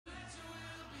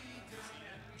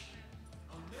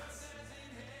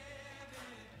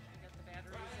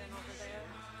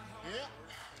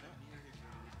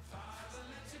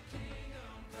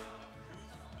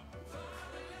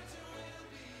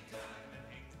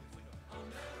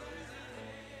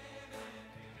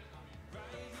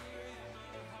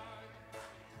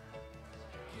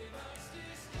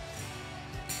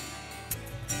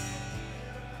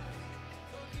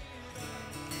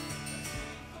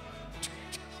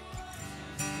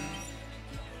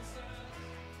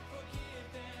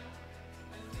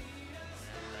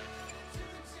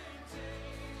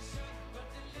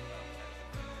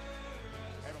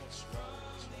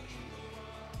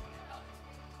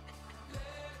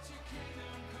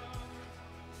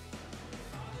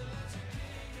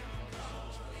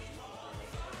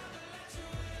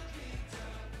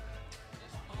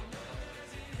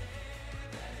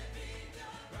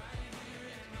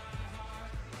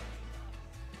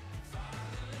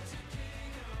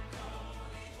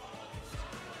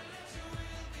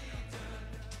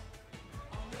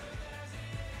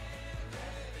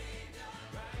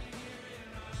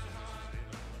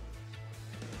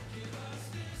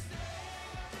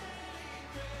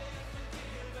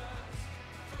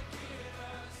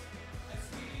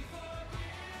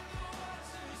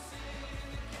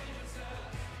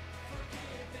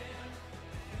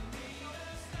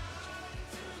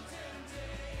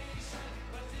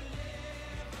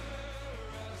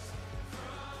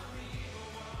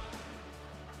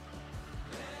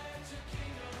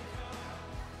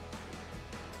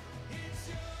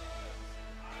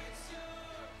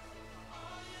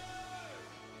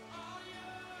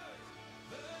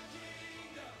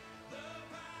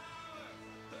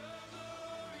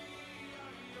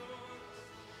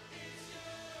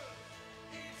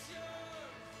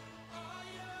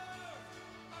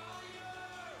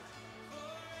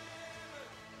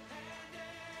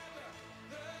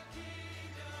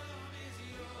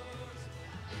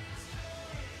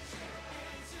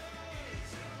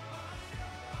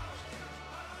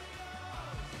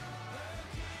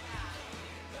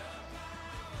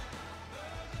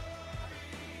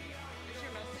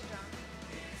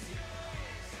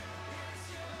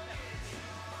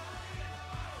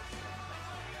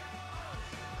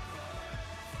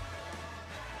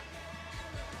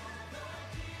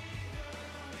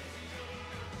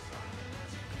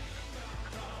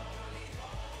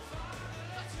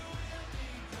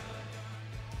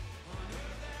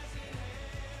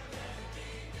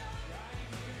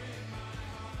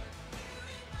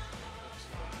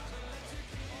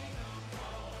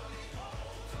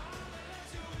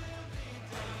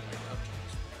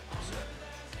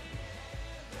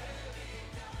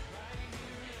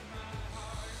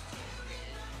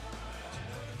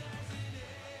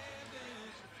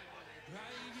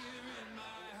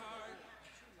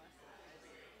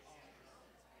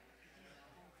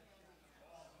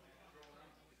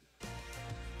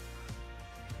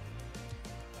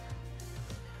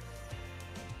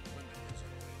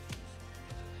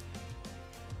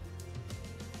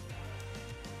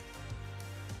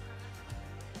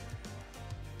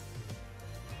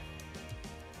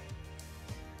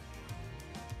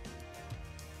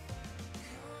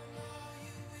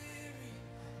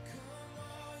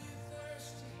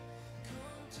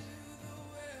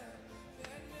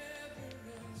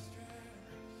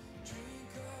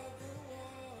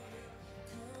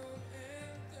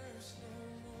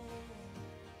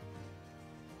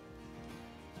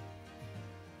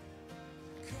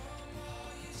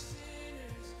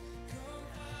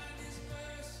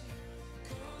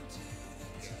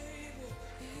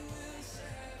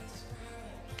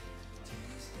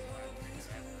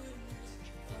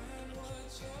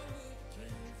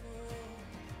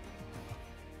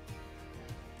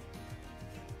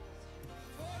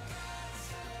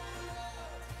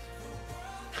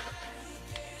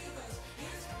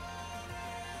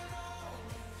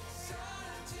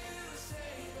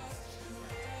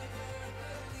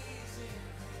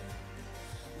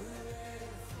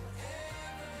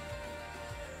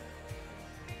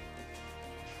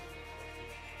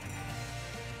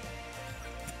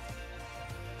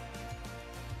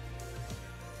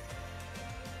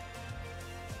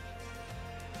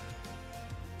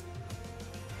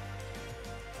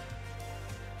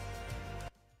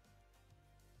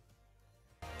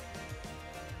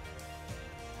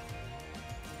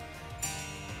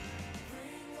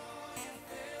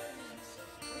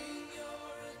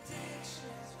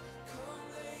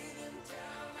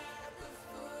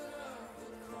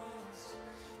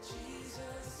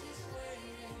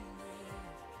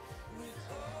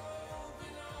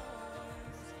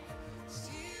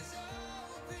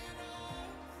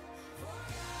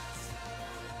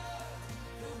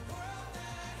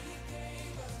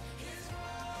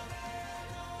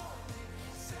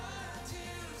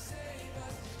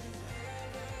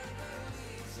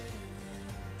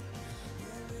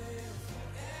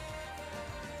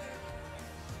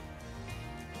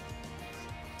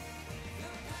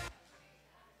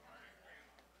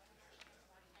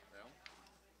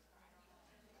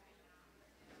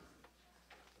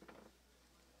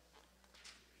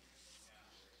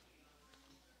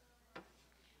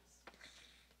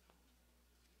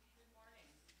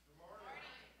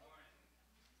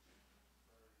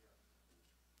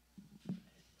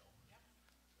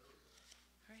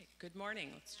Good morning.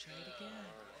 Let's try it again.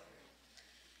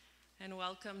 And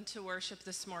welcome to worship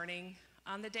this morning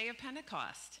on the day of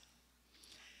Pentecost.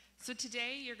 So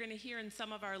today you're going to hear in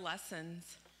some of our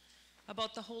lessons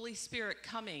about the Holy Spirit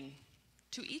coming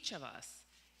to each of us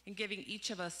and giving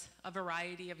each of us a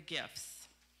variety of gifts.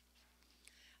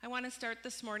 I want to start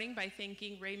this morning by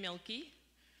thanking Ray Milkey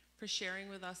for sharing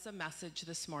with us a message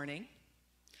this morning.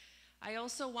 I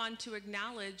also want to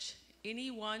acknowledge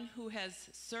anyone who has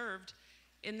served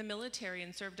in the military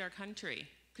and served our country.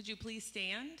 Could you please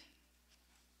stand?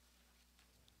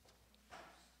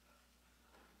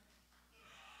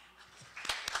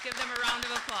 Give them a round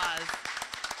of applause.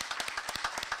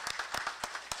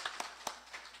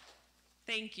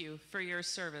 Thank you for your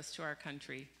service to our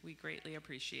country. We greatly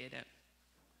appreciate it.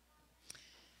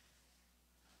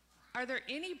 Are there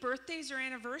any birthdays or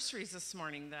anniversaries this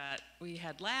morning that we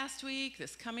had last week,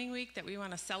 this coming week, that we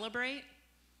want to celebrate?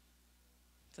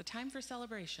 It's a time for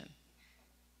celebration.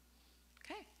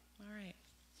 Okay, all right.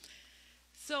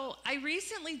 So I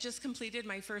recently just completed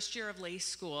my first year of lay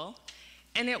school,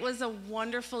 and it was a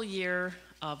wonderful year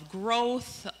of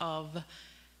growth, of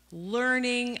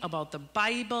learning about the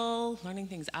Bible, learning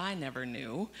things I never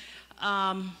knew,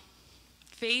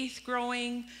 faith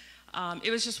growing.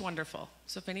 It was just wonderful.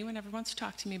 So if anyone ever wants to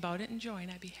talk to me about it and join,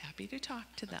 I'd be happy to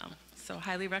talk to them. So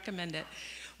highly recommend it.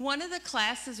 One of the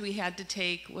classes we had to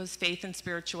take was Faith and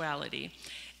Spirituality.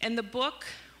 And the book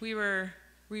we read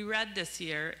this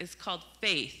year is called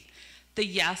Faith, the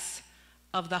Yes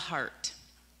of the Heart.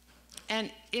 And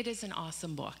it is an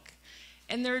awesome book.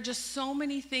 And there are just so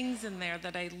many things in there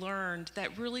that I learned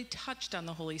that really touched on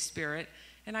the Holy Spirit.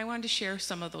 And I wanted to share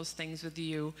some of those things with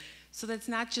you so that it's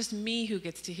not just me who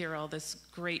gets to hear all this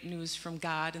great news from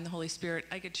God and the Holy Spirit.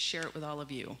 I get to share it with all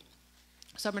of you.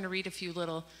 So I'm going to read a few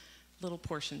little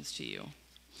portions to you.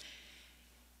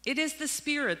 It is the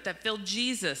Spirit that filled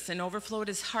Jesus and overflowed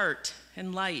his heart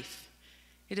and life.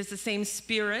 It is the same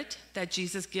Spirit that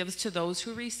Jesus gives to those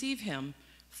who receive him,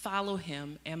 follow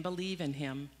him, and believe in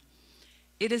him.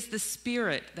 It is the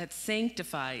Spirit that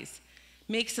sanctifies,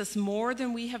 makes us more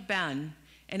than we have been,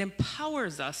 and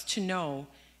empowers us to know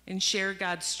and share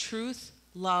God's truth,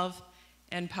 love,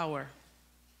 and power.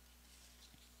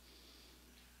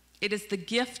 It is the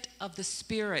gift of the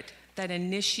Spirit that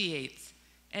initiates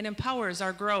and empowers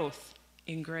our growth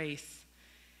in grace.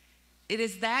 It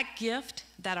is that gift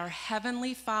that our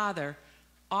Heavenly Father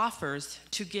offers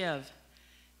to give,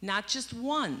 not just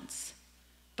once,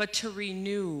 but to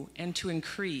renew and to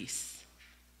increase.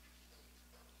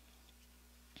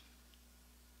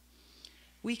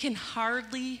 We can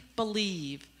hardly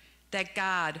believe that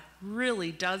God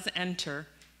really does enter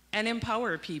and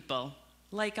empower people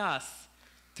like us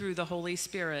through the Holy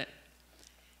Spirit.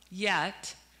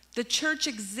 Yet, the church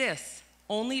exists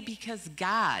only because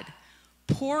God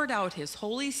poured out his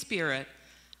Holy Spirit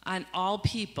on all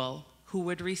people who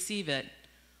would receive it,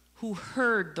 who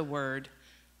heard the word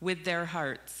with their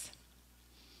hearts.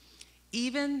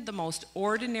 Even the most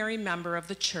ordinary member of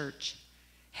the church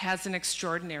has an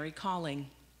extraordinary calling.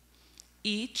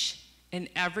 Each and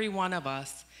every one of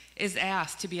us is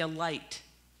asked to be a light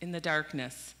in the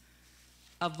darkness,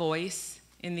 a voice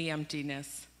in the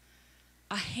emptiness,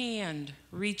 a hand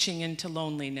reaching into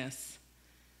loneliness.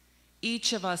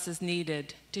 Each of us is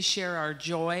needed to share our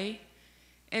joy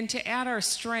and to add our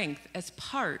strength as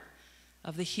part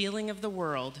of the healing of the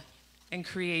world and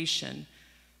creation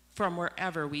from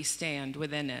wherever we stand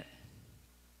within it.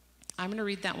 I'm going to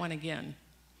read that one again.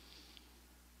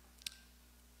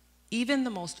 Even the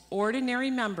most ordinary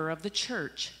member of the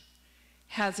church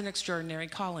has an extraordinary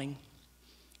calling.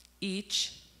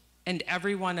 Each and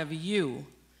every one of you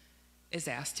is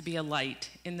asked to be a light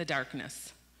in the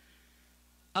darkness,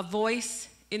 a voice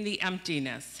in the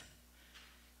emptiness.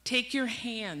 Take your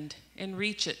hand and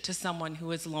reach it to someone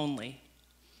who is lonely.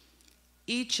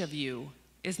 Each of you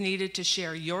is needed to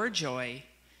share your joy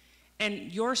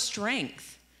and your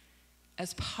strength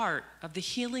as part of the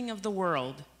healing of the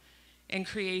world and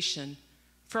creation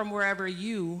from wherever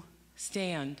you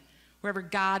stand, wherever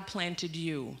God planted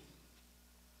you.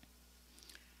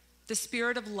 The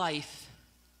Spirit of life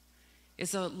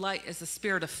is a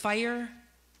spirit of fire,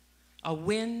 a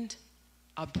wind,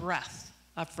 a breath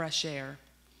of fresh air.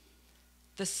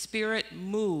 The Spirit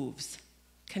moves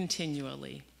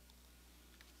continually.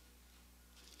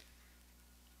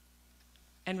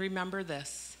 And remember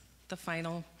this, the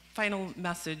final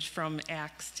message from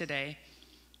Acts today,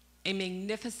 a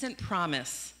magnificent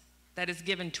promise that is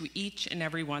given to each and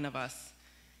every one of us.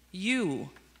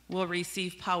 You will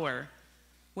receive power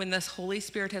when this Holy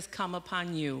Spirit has come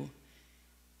upon you,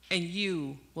 and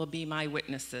you will be my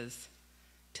witnesses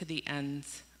to the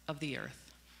ends of the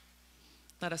earth.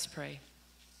 Let us pray.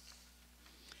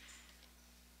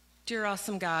 Dear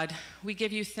awesome God, we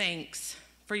give you thanks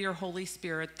for your Holy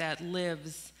Spirit that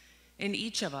lives in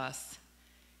each of us,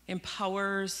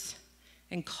 empowers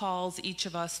and calls each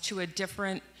of us to a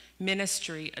different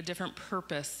ministry, a different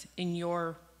purpose in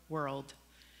your world.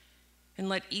 And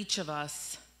let each of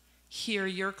us hear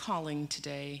your calling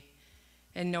today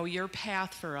and know your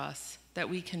path for us, that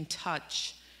we can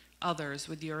touch others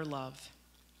with your love.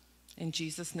 In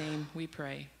Jesus' name we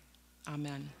pray.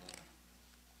 Amen.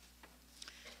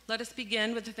 Let us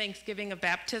begin with the thanksgiving of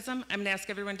baptism. I'm going to ask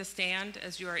everyone to stand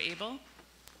as you are able.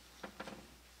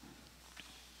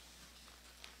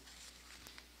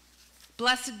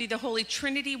 Blessed be the Holy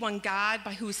Trinity, one God,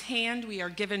 by whose hand we are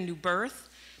given new birth,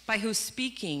 by whose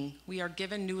speaking we are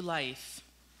given new life.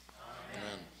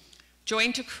 Amen.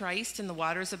 Joined to Christ in the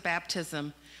waters of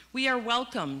baptism, we are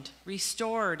welcomed,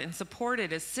 restored, and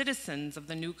supported as citizens of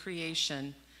the new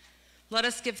creation. Let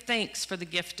us give thanks for the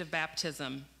gift of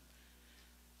baptism.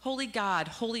 Holy God,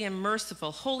 holy and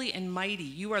merciful, holy and mighty,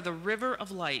 you are the river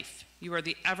of life. You are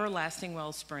the everlasting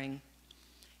wellspring.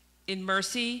 In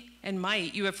mercy and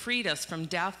might, you have freed us from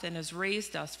death and has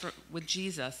raised us with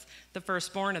Jesus, the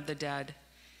firstborn of the dead.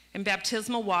 In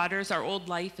baptismal waters, our old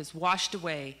life is washed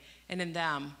away, and in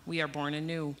them we are born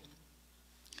anew.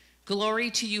 Glory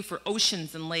to you for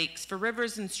oceans and lakes, for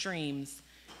rivers and streams.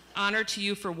 Honor to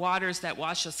you for waters that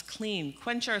wash us clean,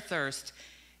 quench our thirst,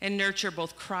 and nurture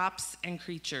both crops and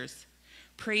creatures.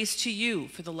 Praise to you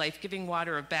for the life-giving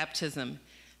water of baptism,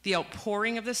 the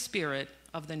outpouring of the Spirit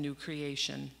of the new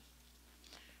creation.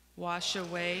 Wash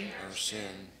away our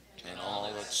sin and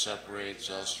all that separates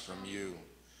us from you.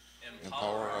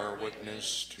 Empower our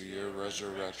witness to your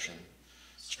resurrection.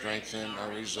 Strengthen our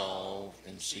resolve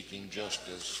in seeking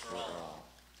justice for all.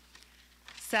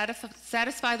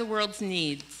 Satisfy the world's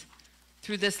needs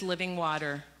through this living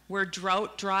water. Where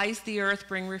drought dries the earth,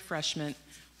 bring refreshment.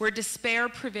 Where despair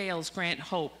prevails, grant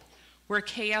hope. Where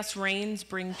chaos reigns,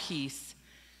 bring peace.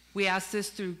 We ask this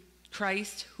through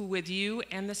Christ, who with you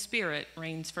and the Spirit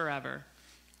reigns forever.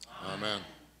 Amen.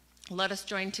 Let us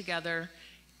join together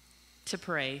to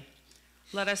pray.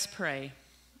 Let us pray.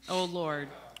 O Lord,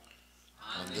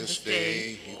 on this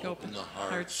day you open the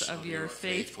hearts of your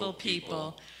faithful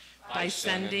people by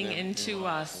sending into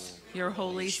us your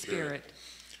Holy Spirit.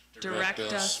 Direct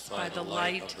us by the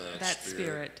light of that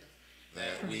Spirit,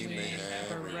 that we may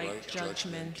have a right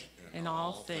judgment in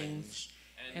all things,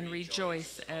 and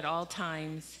rejoice at all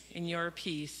times in your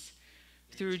peace,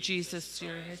 through Jesus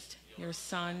Christ, your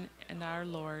Son and our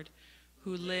Lord,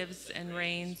 who lives and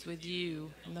reigns with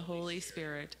you in the Holy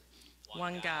Spirit,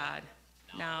 one God,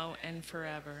 now and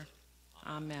forever.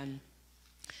 Amen.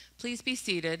 Please be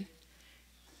seated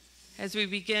as we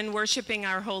begin worshiping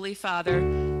our Holy Father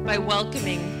by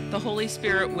welcoming the Holy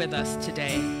Spirit with us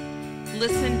today.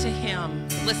 Listen to him.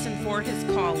 Listen for his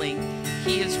calling.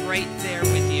 He is right there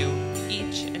with you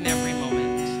each and every moment.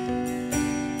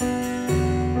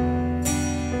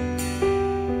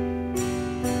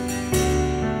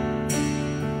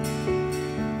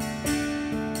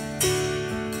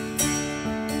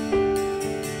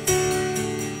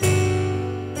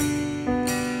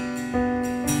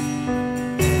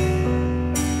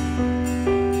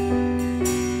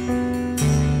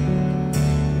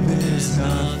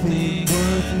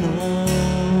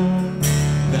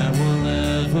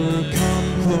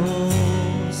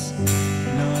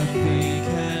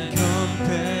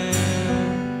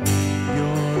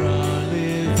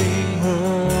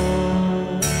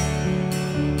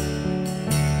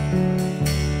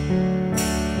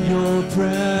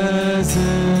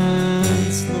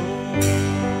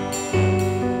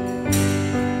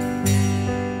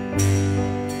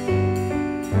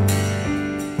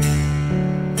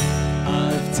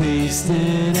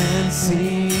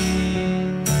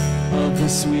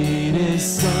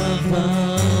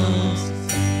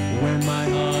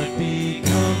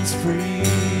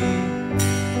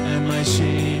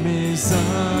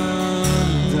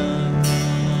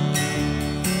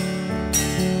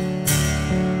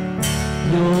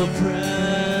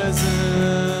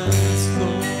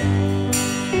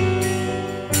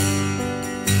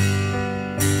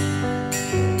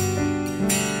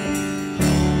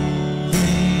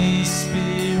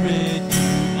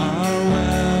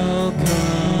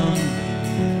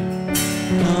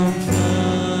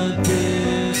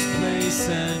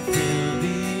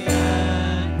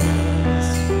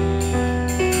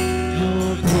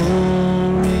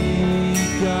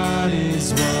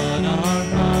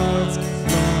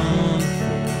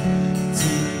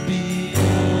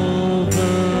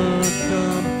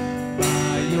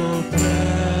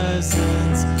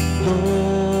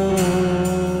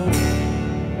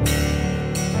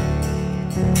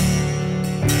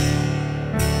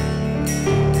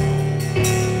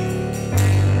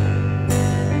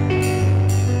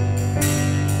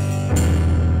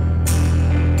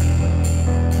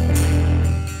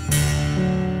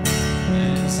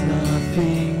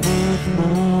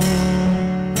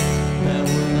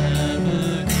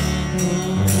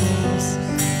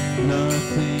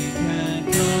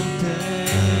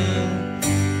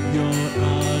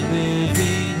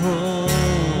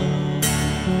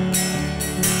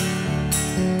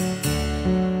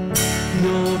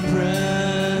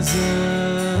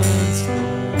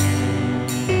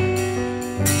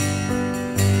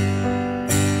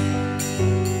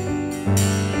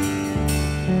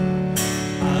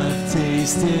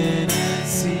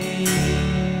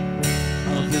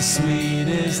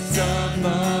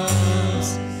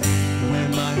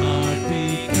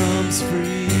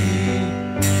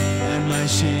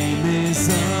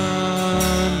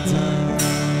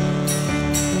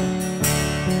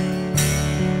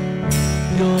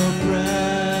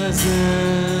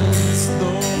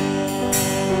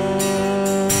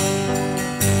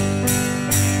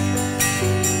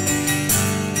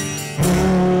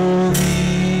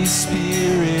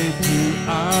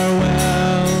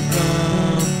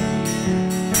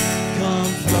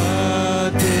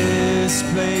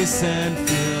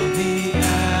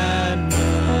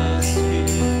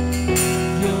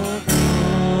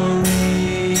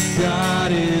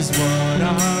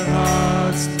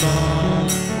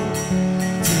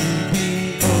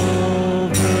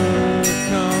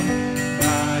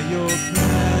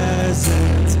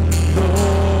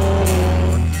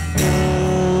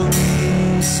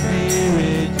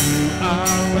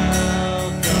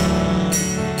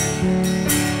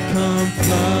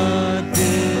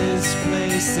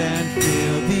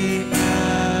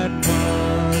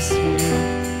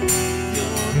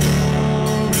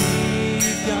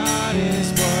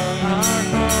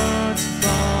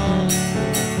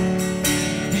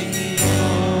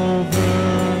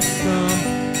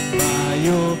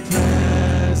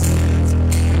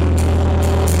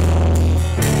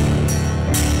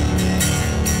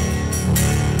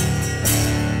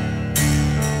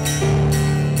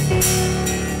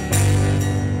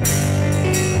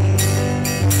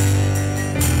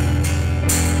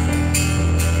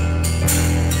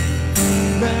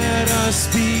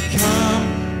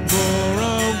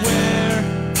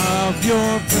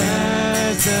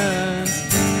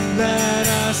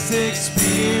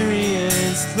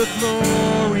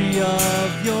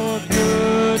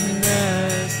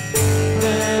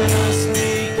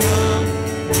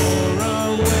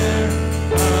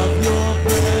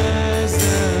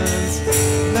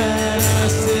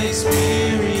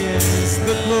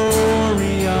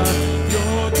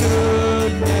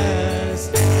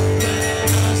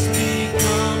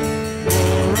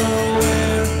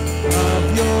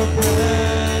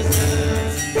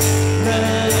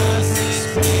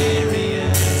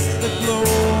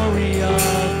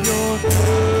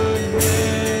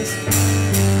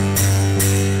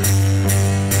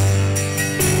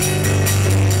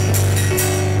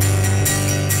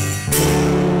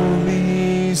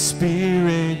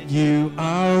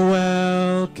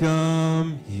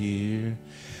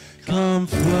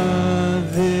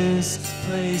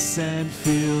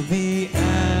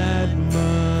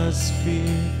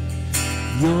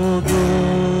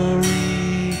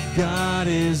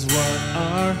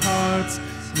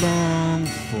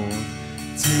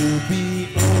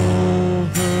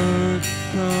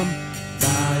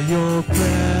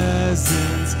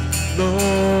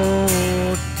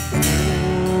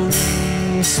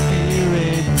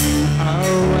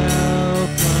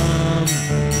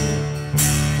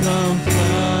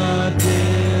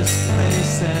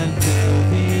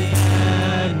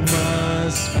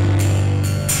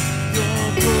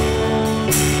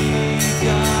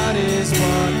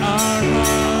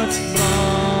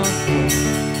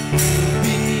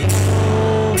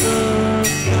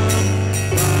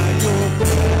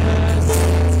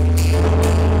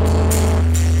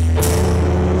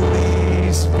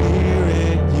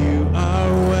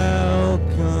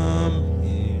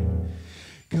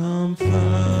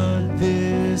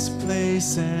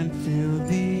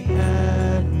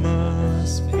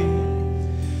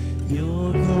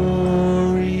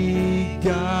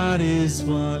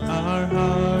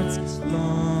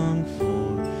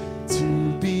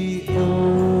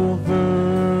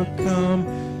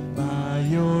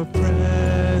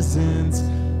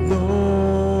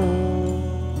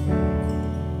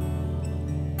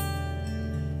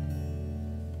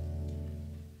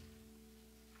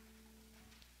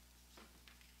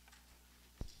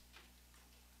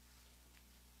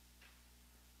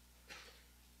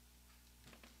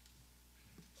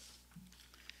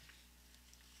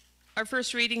 Our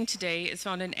first reading today is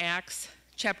found in Acts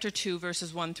chapter 2,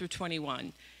 verses 1 through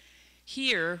 21.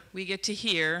 Here we get to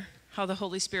hear how the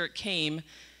Holy Spirit came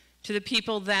to the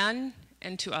people then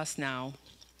and to us now.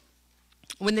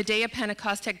 When the day of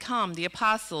Pentecost had come, the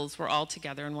apostles were all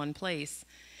together in one place.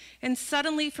 And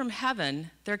suddenly from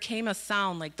heaven there came a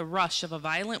sound like the rush of a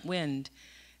violent wind,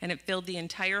 and it filled the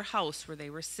entire house where they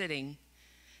were sitting.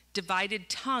 Divided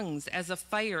tongues as of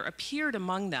fire appeared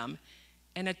among them,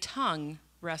 and a tongue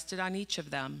rested on each of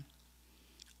them.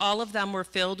 All of them were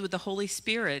filled with the Holy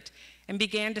Spirit and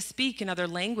began to speak in other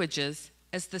languages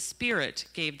as the Spirit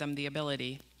gave them the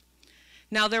ability.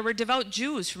 Now there were devout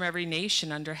Jews from every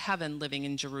nation under heaven living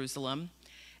in Jerusalem.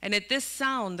 And at this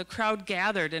sound the crowd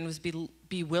gathered and was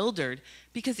bewildered,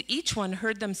 because each one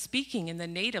heard them speaking in the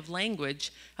native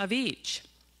language of each.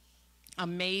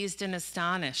 Amazed and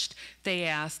astonished, they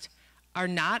asked, "Are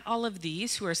not all of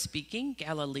these who are speaking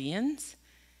Galileans?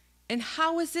 And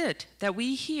how is it that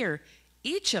we hear,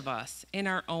 each of us, in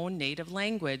our own native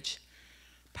language?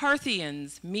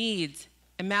 Parthians, Medes,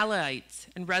 Amalekites,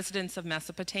 and residents of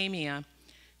Mesopotamia,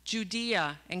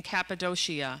 Judea and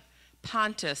Cappadocia,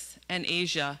 Pontus and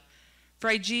Asia,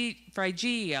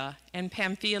 Phrygia and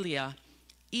Pamphylia,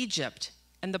 Egypt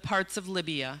and the parts of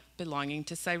Libya belonging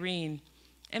to Cyrene,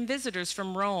 and visitors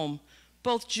from Rome,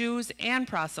 both Jews and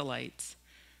proselytes,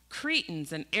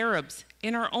 Cretans and Arabs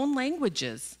in our own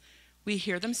languages. We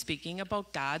hear them speaking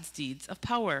about God's deeds of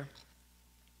power."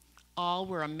 All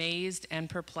were amazed and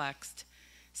perplexed,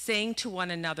 saying to one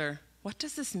another, "What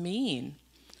does this mean?"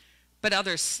 But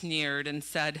others sneered and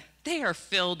said, "They are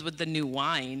filled with the new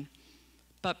wine."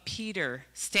 But Peter,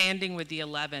 standing with the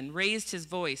 11, raised his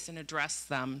voice and addressed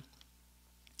them.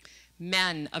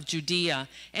 "Men of Judea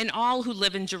and all who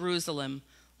live in Jerusalem,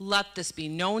 let this be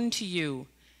known to you,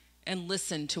 and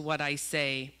listen to what I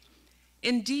say.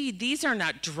 Indeed, these are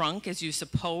not drunk as you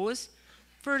suppose,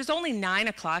 for it is only 9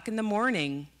 o'clock in the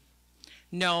morning.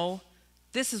 No,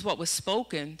 this is what was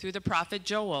spoken through the prophet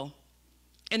Joel.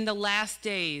 In the last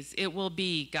days it will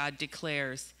be, God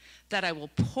declares, that I will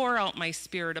pour out my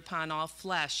Spirit upon all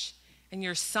flesh, and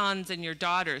your sons and your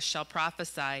daughters shall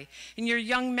prophesy, and your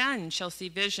young men shall see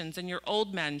visions, and your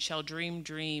old men shall dream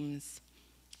dreams.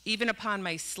 Even upon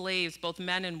my slaves, both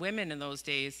men and women in those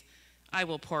days, I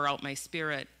will pour out my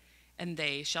Spirit, and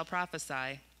they shall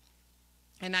prophesy.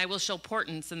 And I will show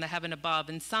portents in the heaven above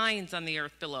and signs on the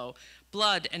earth below,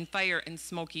 blood and fire and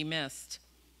smoky mist.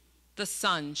 The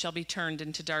sun shall be turned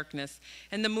into darkness,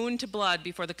 and the moon to blood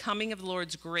before the coming of the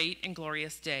Lord's great and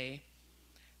glorious day.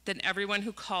 Then everyone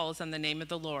who calls on the name of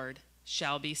the Lord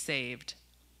shall be saved."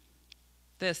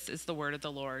 This is the word of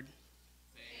the Lord.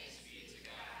 Thanks be to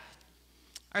God.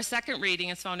 Our second reading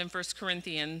is found in 1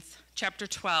 Corinthians chapter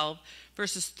 12,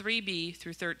 verses 3b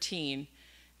through 13.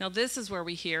 Now this is where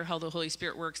we hear how the Holy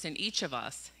Spirit works in each of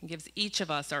us and gives each of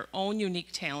us our own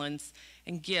unique talents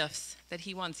and gifts that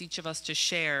he wants each of us to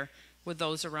share with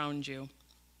those around you.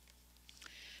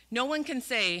 No one can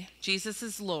say Jesus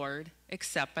is Lord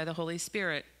except by the Holy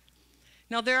Spirit.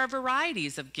 Now there are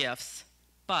varieties of gifts,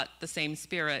 but the same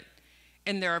Spirit.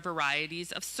 And there are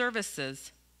varieties of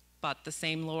services, but the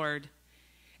same Lord.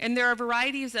 And there are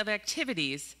varieties of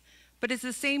activities, but it's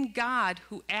the same God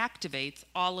who activates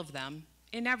all of them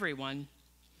in everyone.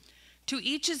 To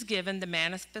each is given the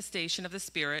manifestation of the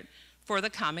Spirit for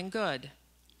the common good.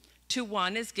 To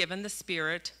one is given the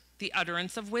Spirit, the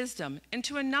utterance of wisdom, and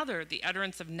to another the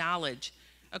utterance of knowledge,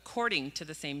 according to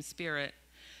the same Spirit.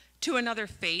 To another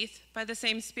faith by the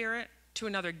same Spirit, to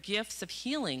another gifts of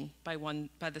healing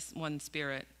by this one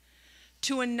Spirit.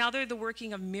 To another the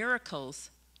working of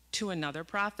miracles, to another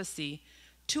prophecy,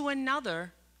 to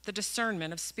another the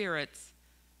discernment of spirits,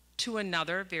 to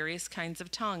another various kinds of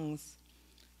tongues,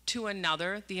 to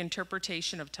another the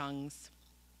interpretation of tongues.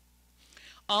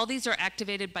 All these are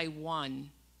activated by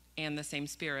one and the same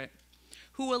Spirit,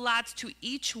 who allots to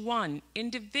each one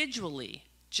individually,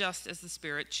 just as the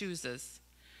Spirit chooses.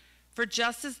 For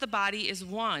just as the body is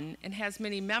one and has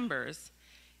many members,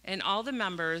 and all the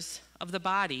members of the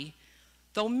body,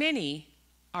 though many,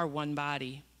 are one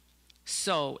body,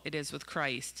 so it is with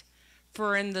Christ.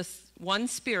 For in the one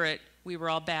Spirit we were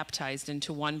all baptized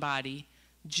into one body,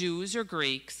 Jews or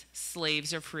Greeks,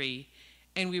 slaves or free,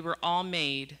 and we were all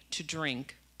made to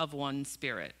drink of one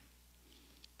Spirit.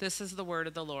 This is the word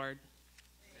of the Lord.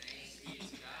 Thanks be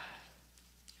to God.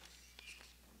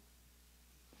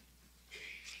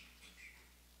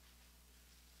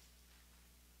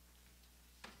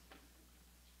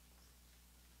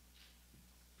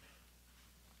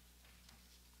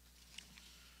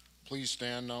 Please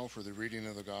stand now for the reading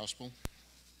of the gospel.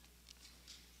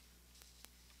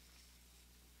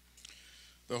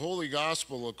 The Holy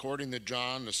Gospel according to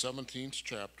John, the 17th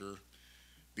chapter,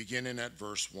 beginning at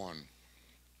verse 1.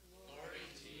 Glory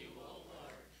to you, O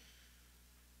Lord.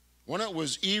 When it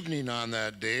was evening on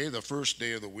that day, the first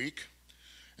day of the week,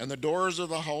 and the doors of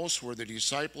the house where the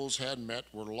disciples had met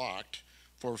were locked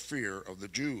for fear of the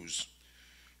Jews,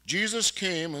 Jesus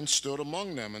came and stood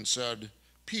among them and said,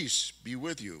 "Peace be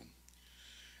with you."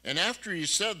 And after he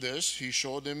said this, he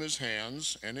showed them his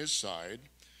hands and his side.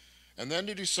 And then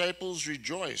the disciples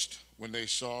rejoiced when they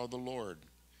saw the Lord.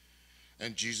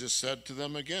 And Jesus said to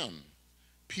them again,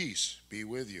 "Peace be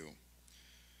with you.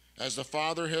 As the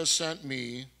Father has sent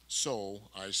me, so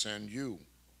I send you."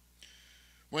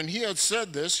 When he had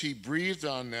said this, he breathed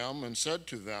on them and said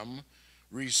to them,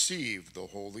 "Receive the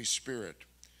Holy Spirit.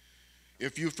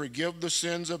 If you forgive the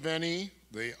sins of any,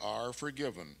 they are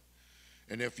forgiven.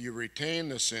 And if you retain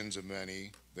the sins of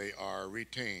any, they are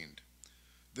retained."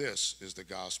 This is the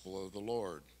gospel of the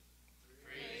Lord.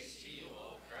 Praise to you,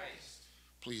 O Christ.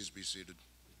 Please be seated.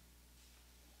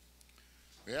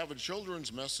 We have a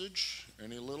children's message.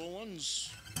 Any little ones?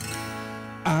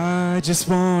 I just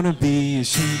want to be a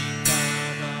sheep,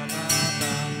 ba, ba, ba,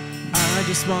 ba. I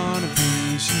just want to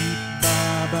be a sheep,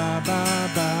 ba, ba,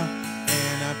 ba, ba.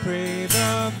 And I pray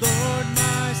the Lord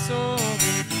my soul will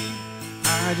keep.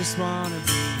 I just want to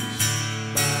be a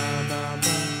sheep, ba, ba,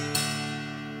 ba.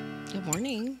 Good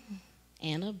morning,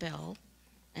 Annabelle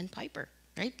and Piper,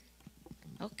 right?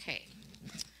 Okay.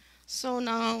 So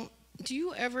now, do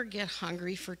you ever get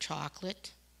hungry for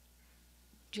chocolate?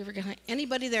 Do you ever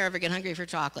anybody there ever get hungry for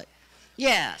chocolate?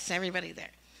 Yes, everybody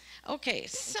there. Okay,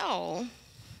 so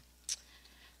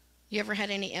you ever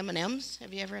had any M&Ms?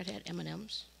 Have you ever had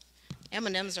M&Ms?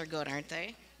 M&Ms are good, aren't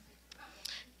they?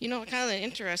 You know, kind of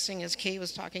interesting as Kay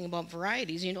was talking about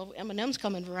varieties. You know, M&Ms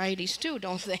come in varieties too,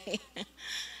 don't they?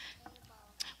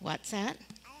 What's that?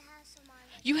 I have some on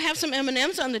it. You have some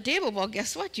M&Ms on the table. Well,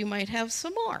 guess what? You might have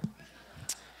some more.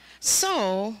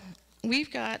 So we've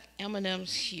got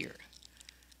M&Ms here.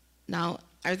 Now,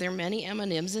 are there many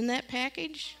M&Ms in that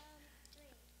package?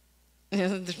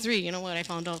 The 3. You know what? I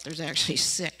found out there's actually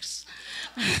 6.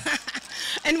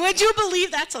 And would you believe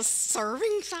that's a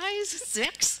serving size?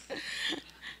 6?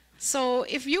 So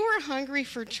if you were hungry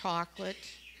for chocolate,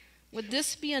 would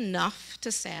this be enough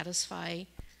to satisfy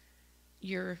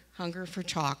your hunger for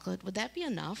chocolate? Would that be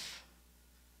enough?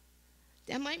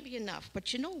 That might be enough,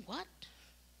 but you know what?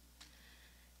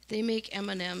 They make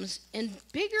M&Ms in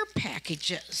bigger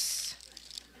packages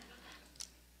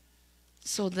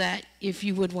so that if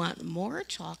you would want more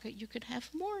chocolate, you could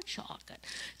have more chocolate.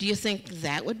 Do you think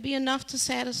that would be enough to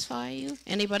satisfy you?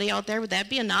 Anybody out there, would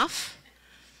that be enough?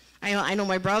 I know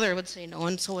my brother would say no,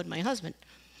 and so would my husband.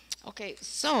 Okay,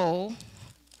 so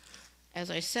as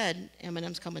I said,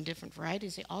 M&Ms come in different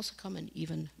varieties. They also come in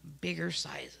even bigger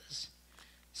sizes.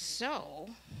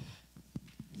 So,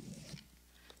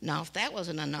 now if that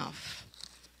wasn't enough,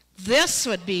 this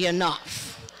would be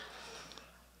enough.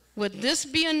 Would this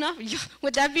be enough?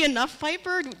 Would that be enough,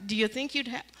 Piper? Do you think you'd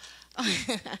have...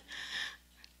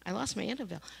 I lost my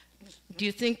Annabelle. Do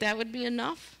you think that would be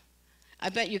enough? I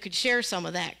bet you could share some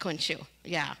of that, couldn't you?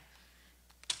 Yeah.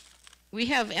 We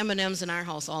have M&Ms in our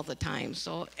house all the time,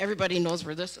 so everybody knows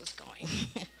where this is going.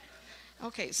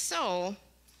 Okay, so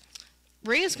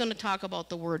Ray is going to talk about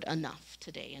the word enough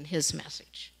today in his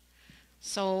message.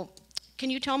 So can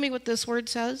you tell me what this word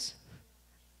says?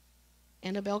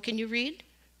 Annabelle, can you read?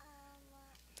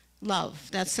 Love.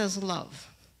 That says love.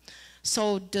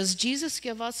 So does Jesus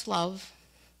give us love?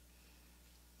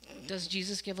 Does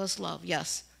Jesus give us love?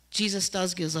 Yes, Jesus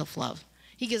does give us love.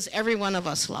 He gives every one of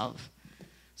us love.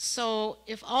 So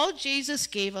if all Jesus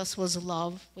gave us was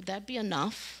love, would that be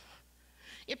enough?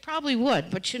 It probably would,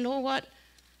 but you know what?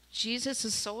 Jesus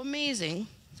is so amazing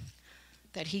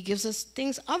that he gives us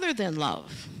things other than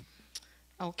love.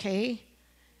 Okay?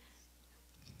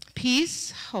 Peace,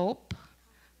 hope,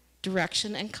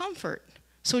 direction, and comfort.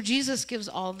 So Jesus gives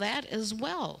all that as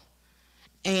well.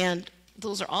 And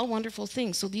those are all wonderful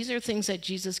things. So these are things that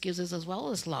Jesus gives us as well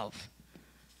as love.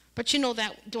 But you know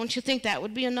that, don't you think that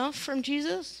would be enough from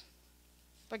Jesus?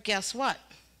 But guess what?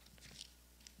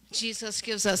 Jesus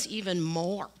gives us even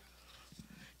more.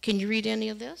 Can you read any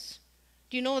of this?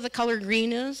 Do you know what the color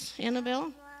green is,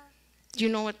 Annabelle? Do you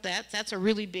know what that's a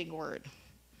really big word.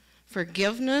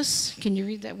 Forgiveness, can you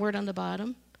read that word on the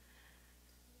bottom?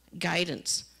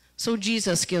 Guidance. So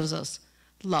Jesus gives us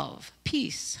love,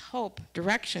 peace, hope,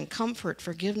 direction, comfort,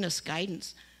 forgiveness,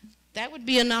 guidance. That would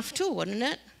be enough too, wouldn't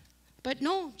it? But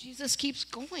no, Jesus keeps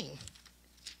going.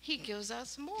 He gives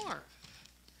us more.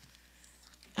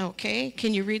 Okay,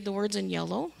 can you read the words in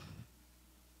yellow?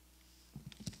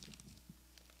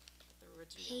 The word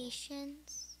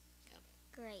Patience,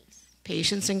 grace.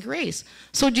 Patience and grace.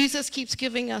 So Jesus keeps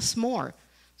giving us more.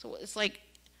 So it's like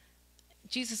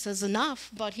Jesus says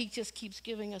enough, but he just keeps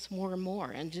giving us more and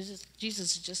more. And Jesus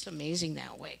is just amazing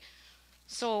that way.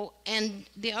 So, and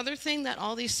the other thing that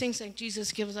all these things that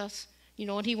Jesus gives us, you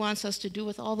know what he wants us to do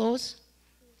with all those?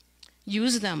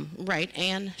 Use them, right,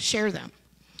 and share them.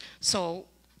 So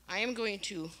I am going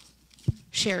to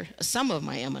share some of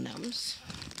my M&Ms.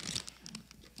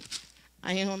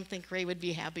 I don't think Ray would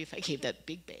be happy if I gave that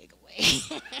big bag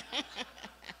away.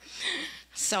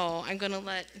 So I'm going to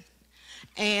let,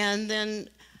 and then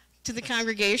to the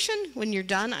congregation, when you're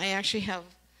done, I actually have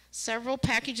several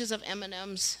packages of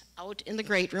M&Ms out in the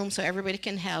great room so everybody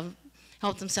can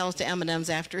help themselves to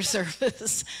M&Ms after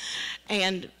service.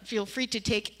 And feel free to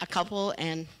take a couple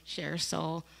and share.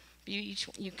 So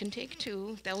you can take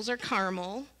 2. Those are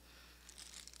caramel.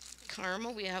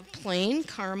 Caramel, we have plain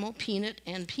caramel, peanut,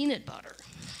 and peanut butter.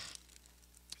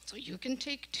 So you can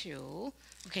take 2.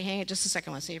 Okay, hang on just a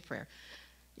second. I want to say a prayer.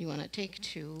 You want to take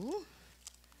 2.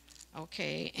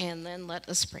 Okay, and then let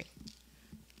us pray.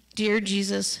 Dear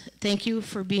Jesus, thank you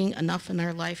for being enough in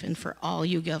our life and for all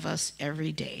you give us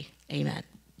every day. Amen.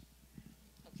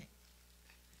 Okay.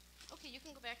 Okay, you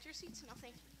can go back to your seats now.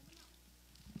 Thank you.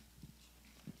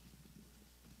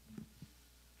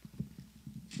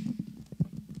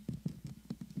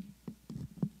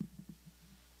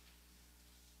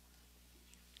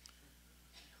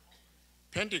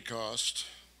 Pentecost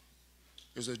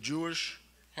is a Jewish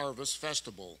harvest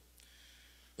festival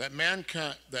that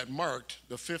marked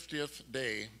the 50th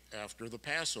day after the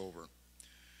Passover.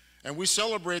 And we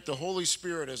celebrate the Holy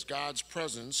Spirit as God's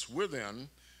presence within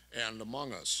and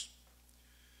among us.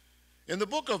 In the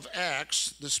book of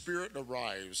Acts, the Spirit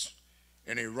arrives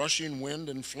in a rushing wind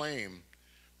and flame,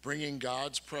 bringing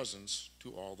God's presence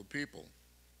to all the people.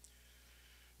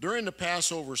 During the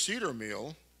Passover Seder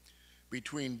meal,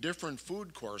 between different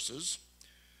food courses,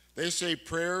 they say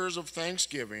prayers of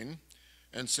thanksgiving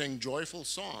and sing joyful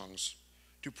songs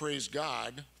to praise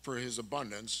God for his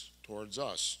abundance towards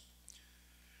us.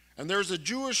 And there's a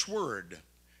Jewish word,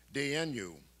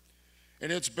 de'enu,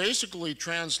 and it's basically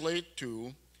translate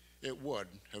to, it would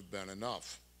have been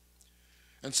enough.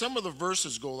 And some of the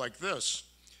verses go like this: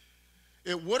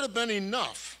 it would have been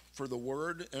enough for the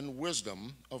word and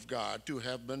wisdom of God to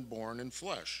have been born in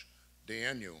flesh,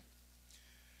 de'enu.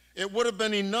 It would have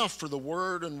been enough for the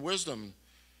word and wisdom.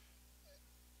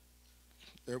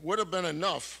 It would have been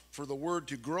enough for the word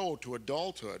to grow to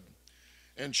adulthood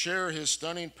and share his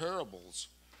stunning parables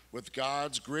with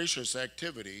God's gracious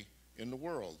activity in the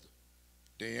world,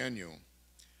 de'enu.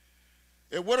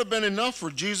 It would have been enough for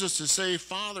Jesus to say,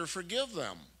 Father, forgive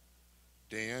them,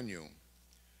 de'enu.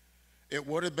 It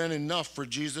would have been enough for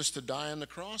Jesus to die on the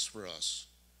cross for us,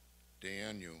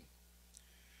 de'enu.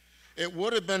 It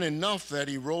would have been enough that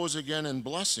he rose again in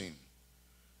blessing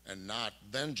and not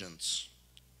vengeance,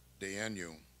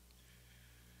 de'enu.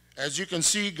 As you can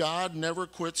see, God never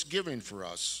quits giving for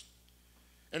us,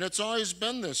 and it's always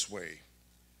been this way.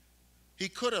 He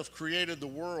could have created the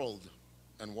world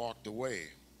and walked away,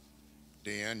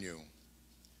 de'enu.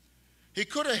 He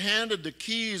could have handed the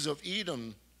keys of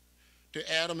Eden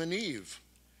to Adam and Eve,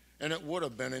 and it would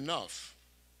have been enough,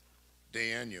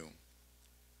 de'enu.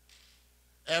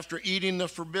 After eating the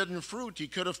forbidden fruit, he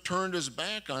could have turned his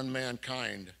back on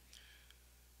mankind,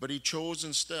 but he chose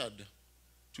instead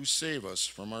to save us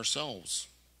from ourselves.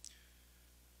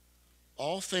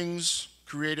 All things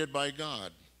created by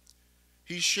God,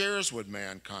 he shares with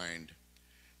mankind.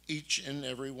 Each and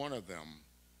every one of them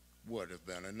would have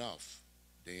been enough,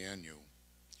 de'enu.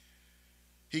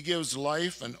 He gives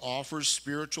life and offers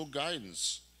spiritual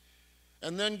guidance,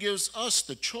 and then gives us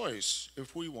the choice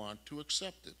if we want to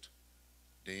accept it,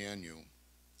 de'enu.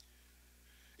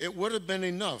 It would have been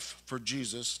enough for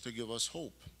Jesus to give us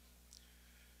hope.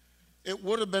 It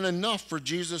would have been enough for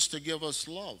Jesus to give us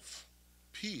love,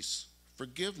 peace,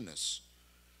 forgiveness,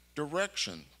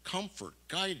 direction, comfort,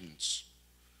 guidance.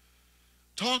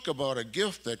 Talk about a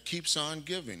gift that keeps on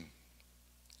giving.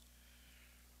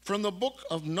 From the book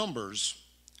of Numbers,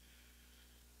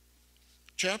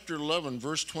 chapter 11,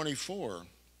 verse 24,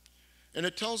 and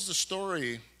it tells the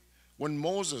story when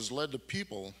Moses led the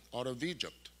people out of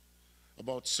Egypt,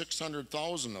 about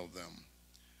 600,000 of them.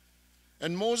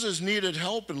 And Moses needed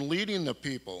help in leading the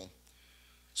people,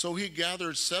 so he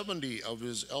gathered 70 of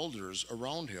his elders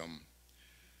around him.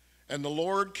 And the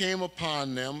Lord came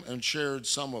upon them and shared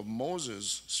some of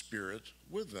Moses' spirit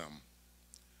with them.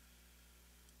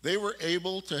 They were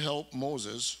able to help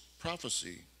Moses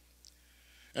prophesy.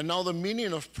 And now the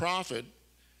meaning of prophet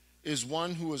is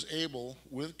one who is able,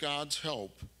 with God's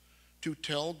help, to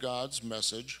tell God's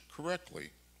message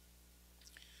correctly.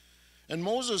 And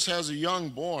Moses has a young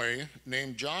boy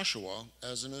named Joshua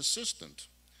as an assistant.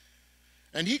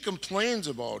 And he complains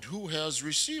about who has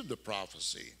received the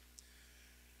prophecy.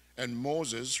 And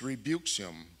Moses rebukes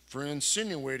him for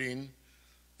insinuating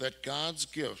that God's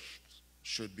gift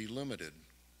should be limited.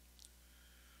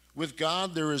 With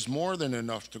God, there is more than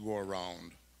enough to go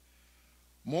around,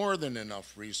 more than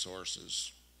enough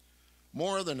resources,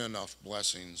 more than enough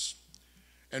blessings,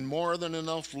 and more than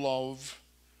enough love,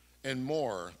 and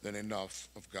more than enough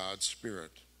of God's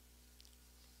Spirit.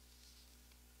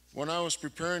 When I was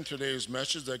preparing today's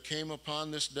message, I came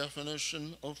upon this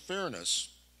definition of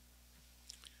fairness.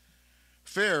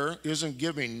 Fair isn't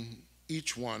giving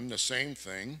each one the same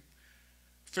thing.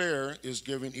 Fair is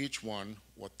giving each one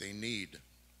what they need.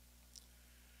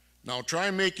 Now try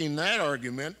making that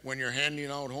argument when you're handing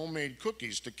out homemade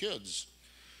cookies to kids,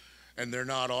 and they're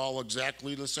not all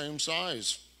exactly the same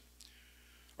size.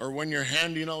 Or when you're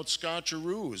handing out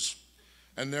Scotcheroos,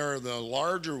 and there are the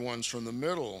larger ones from the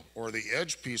middle, or the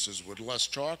edge pieces with less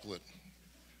chocolate.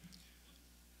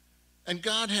 And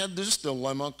God had this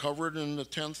dilemma covered in the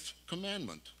 10th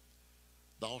commandment.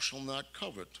 Thou shalt not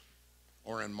covet,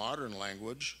 or in modern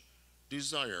language,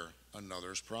 desire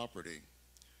another's property.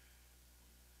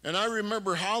 And I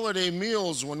remember holiday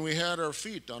meals when we had our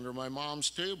feet under my mom's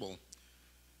table.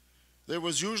 There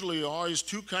was usually always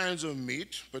two kinds of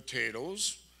meat,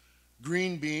 potatoes,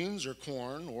 green beans or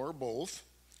corn, or both,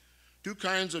 two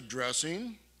kinds of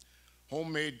dressing,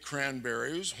 homemade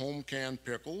cranberries, home-canned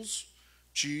pickles,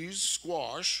 cheese,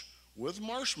 squash with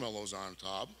marshmallows on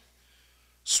top,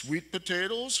 sweet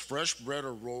potatoes, fresh bread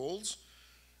or rolls,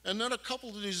 and then a couple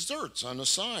of desserts on the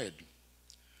side.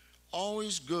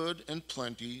 Always good and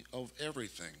plenty of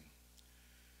everything.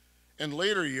 In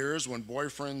later years, when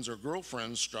boyfriends or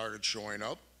girlfriends started showing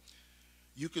up,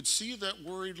 you could see that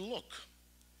worried look.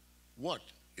 What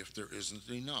if there isn't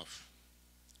enough?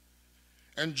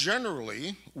 And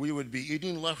generally, we would be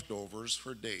eating leftovers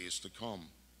for days to come.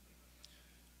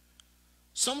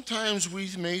 Sometimes we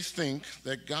may think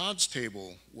that God's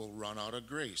table will run out of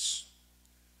grace,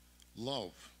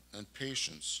 love, and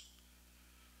patience,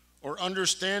 or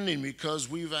understanding because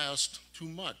we've asked too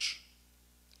much.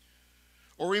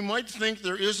 Or we might think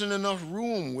there isn't enough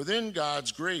room within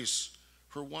God's grace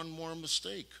for one more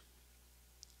mistake.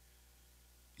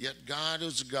 Yet God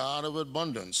is a God of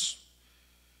abundance.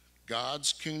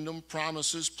 God's kingdom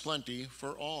promises plenty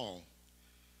for all.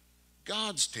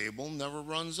 God's table never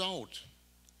runs out.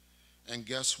 And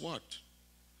guess what?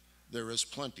 There is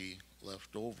plenty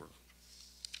left over.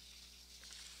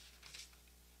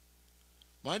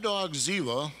 My dog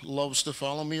Ziva loves to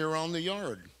follow me around the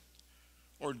yard,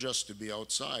 or just to be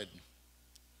outside,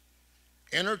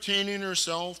 entertaining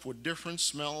herself with different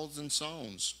smells and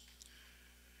sounds.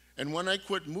 And when I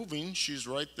quit moving, she's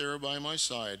right there by my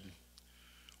side,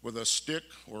 with a stick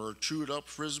or a chewed up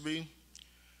frisbee,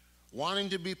 wanting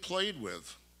to be played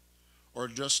with, or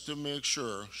just to make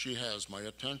sure she has my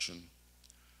attention,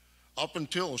 up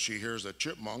until she hears a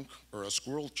chipmunk or a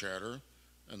squirrel chatter,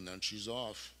 and then she's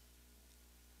off.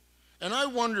 And I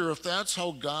wonder if that's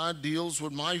how God deals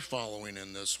with my following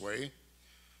in this way,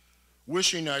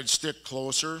 wishing I'd stick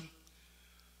closer,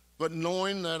 but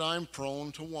knowing that I'm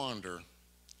prone to wander.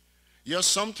 Yes,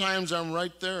 sometimes I'm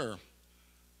right there,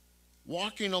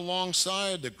 walking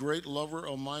alongside the great lover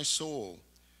of my soul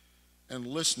and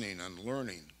listening and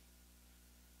learning.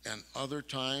 And other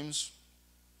times,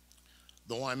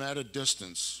 though I'm at a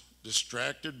distance,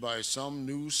 distracted by some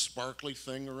new sparkly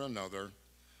thing or another,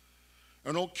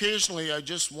 and occasionally I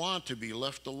just want to be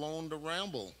left alone to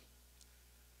ramble,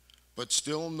 but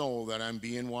still know that I'm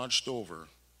being watched over,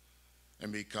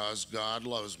 and because God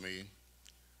loves me,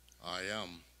 I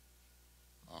am.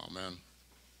 Amen.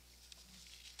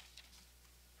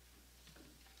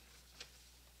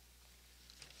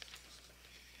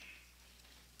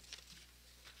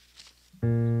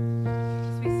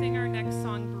 As we sing our next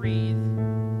song, Breathe,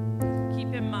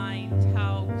 keep in mind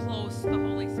how close the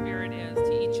Holy Spirit is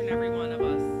to each and every one of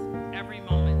us, every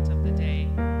moment of the day.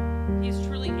 He's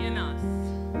truly in us.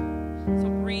 So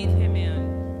breathe him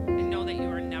in and know that you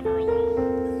are never alone.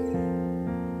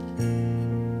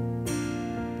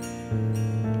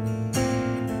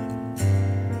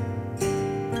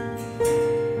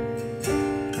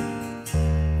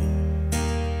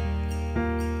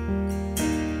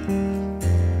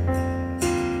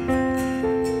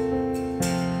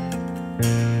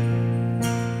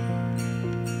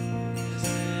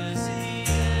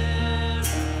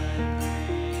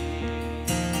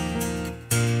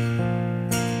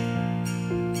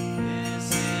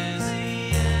 This is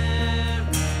the air I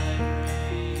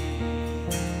breathe.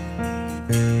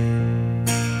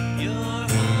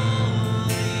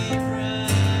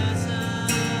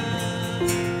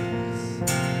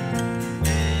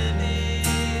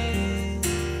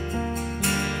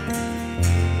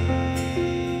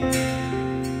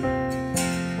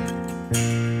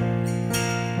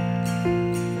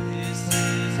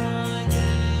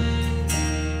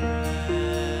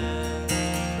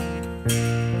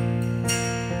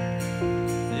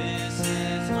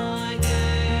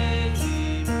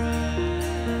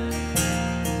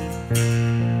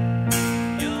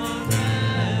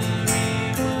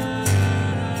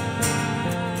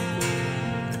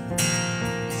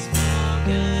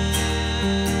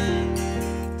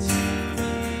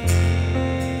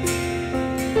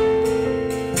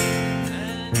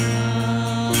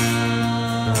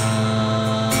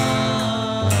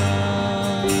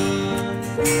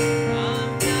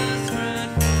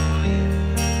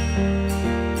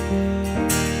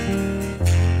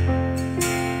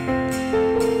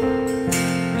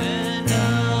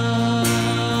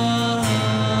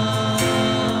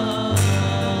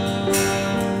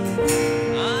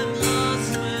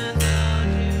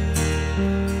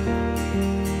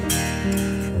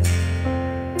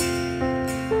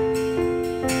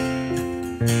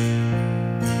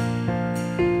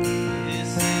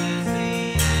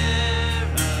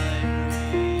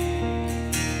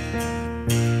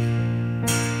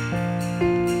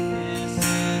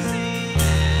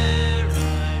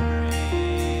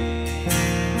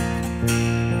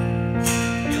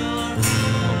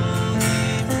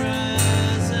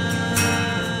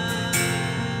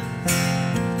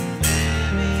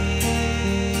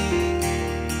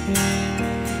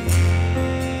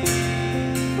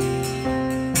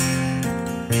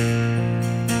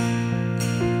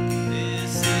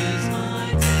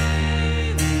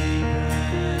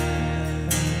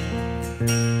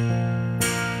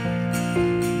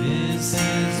 This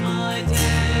is my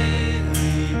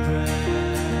daily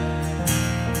bread.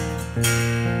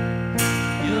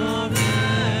 Your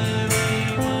very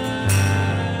word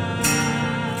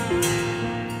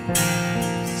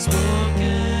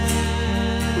spoken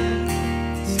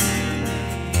to me,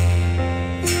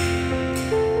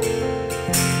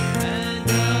 and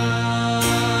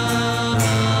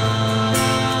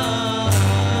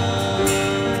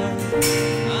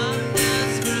I'm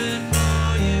desperate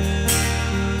for you. And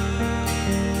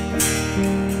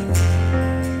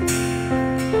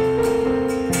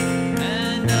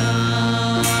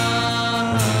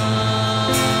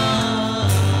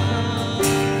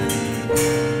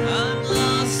I'm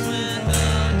lost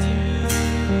without you.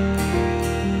 And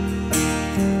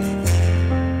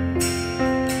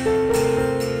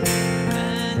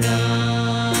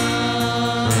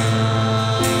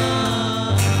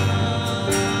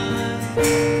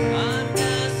I'm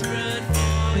desperate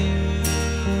for you.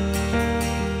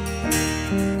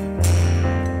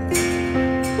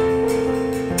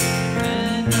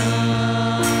 And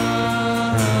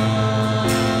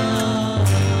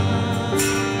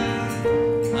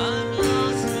I'm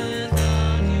lost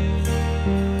without you.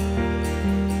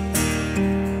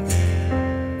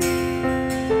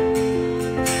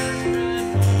 Desperate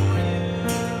for you.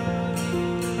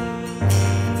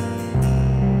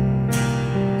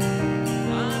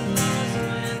 I'm lost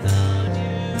without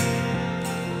you.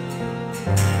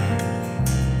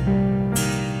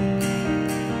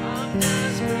 I'm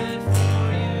desperate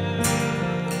for you.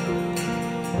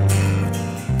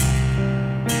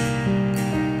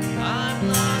 I'm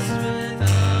lost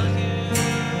without you.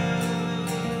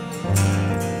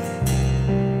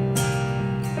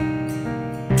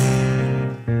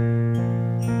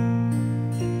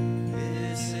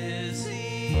 This is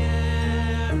the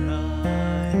air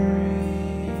I breathe.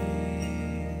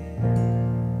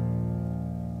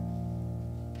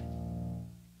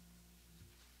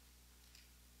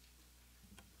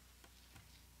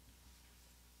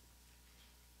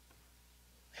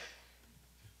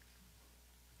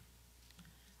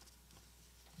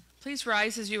 Please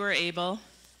rise as you are able,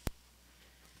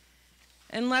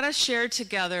 and let us share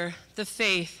together the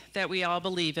faith that we all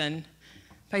believe in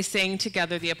by saying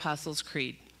together the Apostles'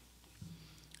 Creed.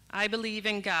 I believe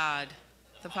in God,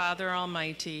 the Father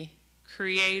Almighty,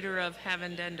 creator of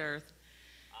heaven and earth.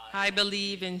 I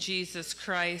believe in Jesus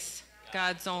Christ,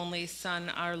 God's only Son,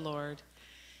 our Lord.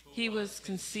 He was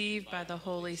conceived by the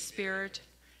Holy Spirit,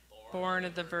 born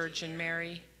of the Virgin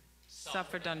Mary,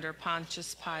 suffered under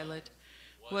Pontius Pilate,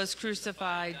 was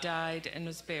crucified, died, and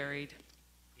was buried.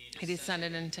 He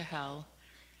descended into hell.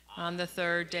 On the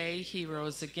third day he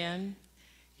rose again.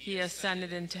 He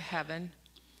ascended into heaven.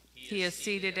 He is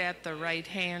seated at the right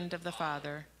hand of the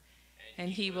Father, and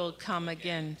he will come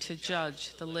again to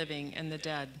judge the living and the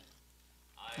dead.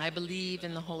 I believe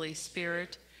in the Holy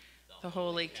Spirit, the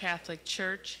Holy Catholic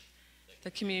Church,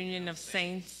 the communion of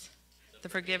saints, the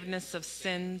forgiveness of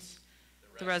sins,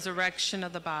 the resurrection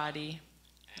of the body,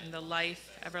 and the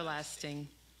life everlasting.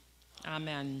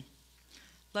 Amen.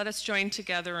 Let us join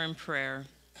together in prayer.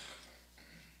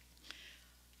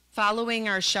 Following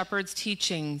our shepherd's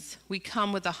teachings, we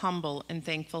come with a humble and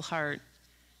thankful heart.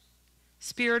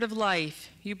 Spirit of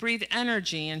life, you breathe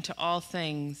energy into all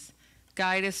things.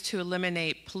 Guide us to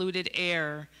eliminate polluted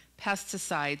air,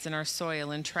 pesticides in our soil,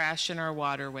 and trash in our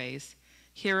waterways.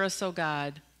 Hear us, O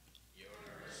God. Your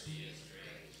mercy is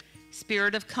great.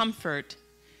 Spirit of comfort,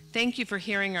 thank you for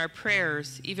hearing our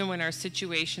prayers, even when our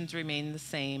situations remain the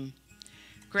same.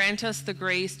 Grant us the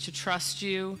grace to trust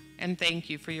you, and thank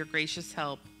you for your gracious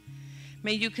help.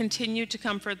 May you continue to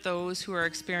comfort those who are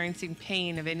experiencing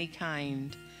pain of any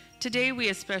kind. Today we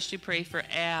especially pray for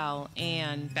Al,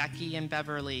 Ann, Becky, and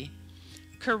Beverly,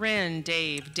 Corinne,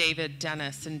 Dave, David,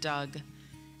 Dennis, and Doug,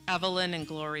 Evelyn and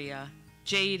Gloria,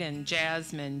 Jaden,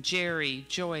 Jasmine, Jerry,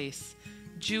 Joyce,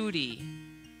 Judy,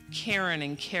 Karen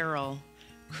and Carol,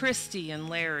 Christy and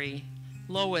Larry,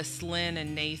 Lois, Lynn,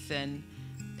 and Nathan,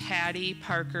 Patty,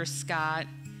 Parker, Scott,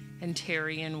 and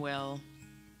Terry and Will.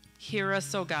 Hear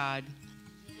us, O God.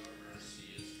 Your mercy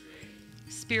is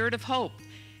great. Spirit of hope,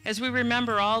 as we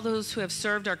remember all those who have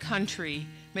served our country,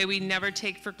 may we never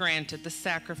take for granted the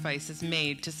sacrifices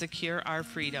made to secure our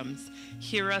freedoms.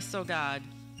 Hear us, O God.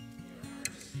 Your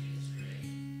mercy is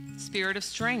great. Spirit of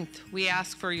strength, we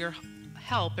ask for your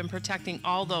help in protecting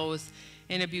all those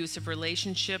in abusive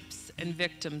relationships and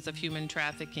victims of human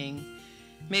trafficking.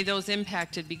 May those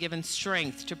impacted be given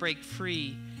strength to break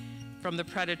free from the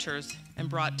predators and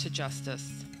brought to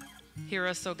justice. Hear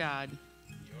us, O God.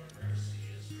 Your mercy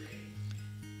is great.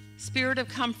 Spirit of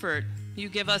comfort, you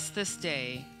give us this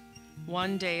day,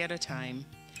 one day at a time.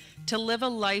 to live a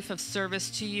life of service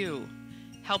to you.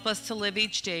 Help us to live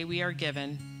each day we are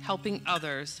given, helping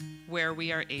others where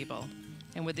we are able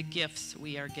and with the gifts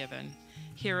we are given.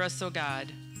 Hear us, O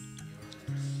God.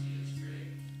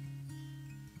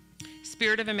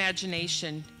 Spirit of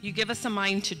imagination, you give us a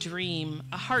mind to dream,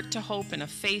 a heart to hope, and a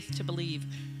faith to believe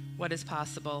what is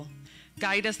possible.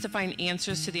 Guide us to find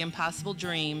answers to the impossible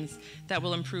dreams that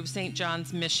will improve St.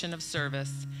 John's mission of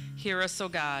service. Hear us, O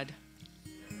God.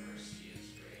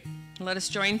 Let us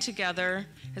join together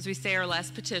as we say our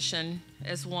last petition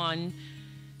as one,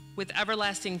 with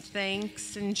everlasting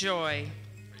thanks and joy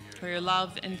for your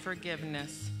love and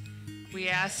forgiveness. We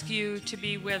ask you to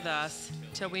be with us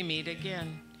till we meet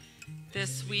again.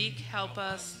 This week, help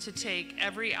us to take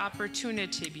every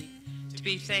opportunity to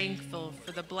be thankful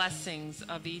for the blessings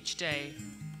of each day.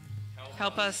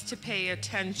 Help us to pay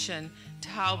attention to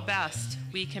how best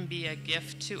we can be a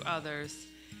gift to others.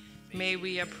 May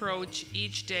we approach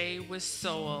each day with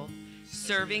soul,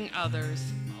 serving others,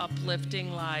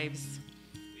 uplifting lives.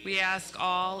 We ask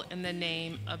all in the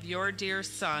name of your dear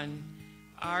Son,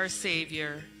 our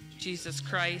Savior, Jesus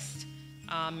Christ.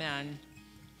 Amen.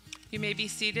 You may be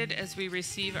seated as we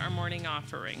receive our morning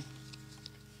offering.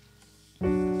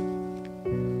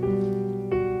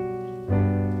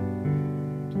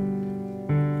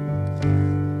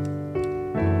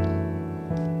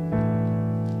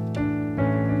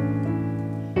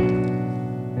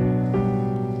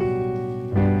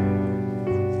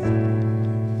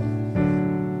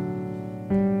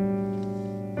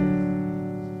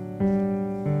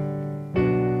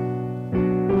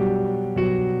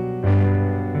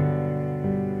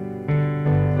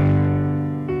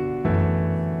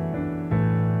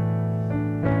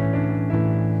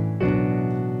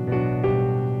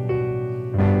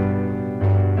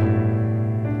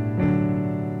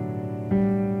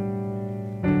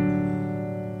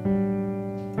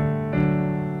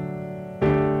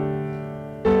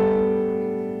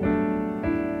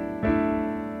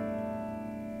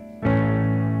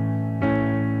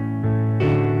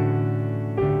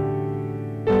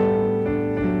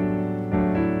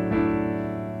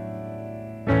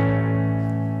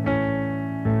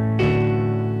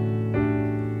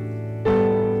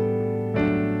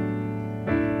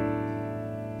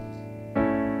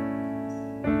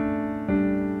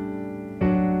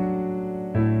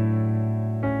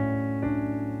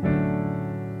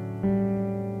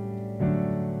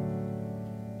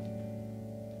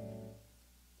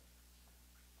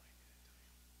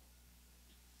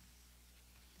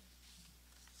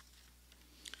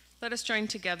 Let us join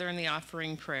together in the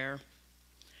offering prayer.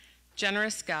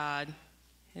 Generous God,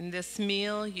 in this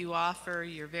meal you offer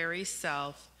your very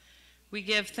self. We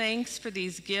give thanks for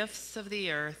these gifts of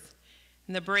the earth.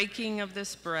 In the breaking of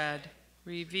this bread,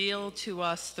 reveal to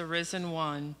us the risen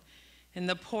one. In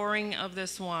the pouring of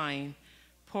this wine,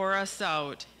 pour us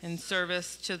out in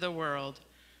service to the world.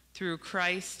 Through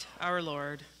Christ our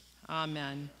Lord.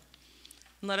 Amen.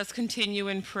 And let us continue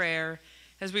in prayer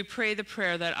as we pray the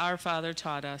prayer that our Father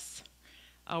taught us.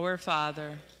 Our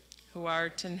Father, who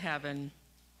art in heaven,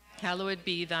 hallowed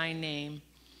be thy name.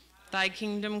 Thy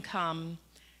kingdom come,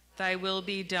 thy will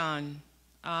be done,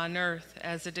 on earth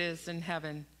as it is in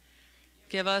heaven.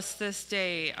 Give us this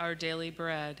day our daily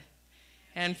bread,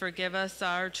 and forgive us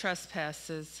our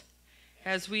trespasses,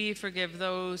 as we forgive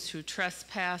those who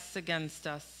trespass against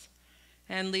us.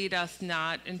 And lead us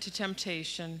not into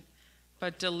temptation,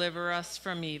 but deliver us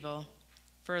from evil.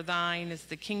 For thine is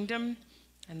the kingdom,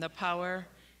 and the power,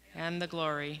 and the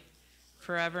glory,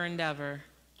 forever and ever.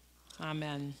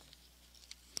 Amen.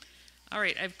 All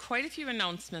right, I have quite a few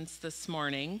announcements this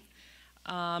morning.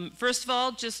 First of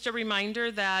all, just a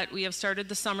reminder that we have started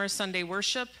the summer Sunday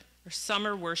worship, or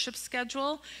summer worship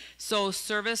schedule. So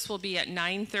service will be at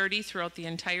 9:30 throughout the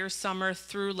entire summer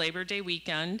through Labor Day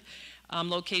weekend.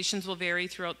 Locations will vary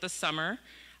throughout the summer.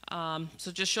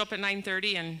 So just show up at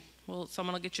 9:30 and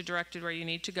someone will get you directed where you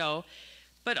need to go.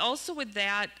 But also with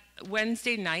that,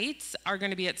 Wednesday nights are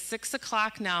going to be at 6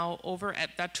 o'clock now over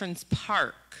at Veterans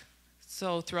Park.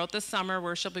 So throughout the summer,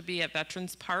 worship will be at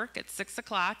Veterans Park at 6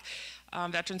 o'clock.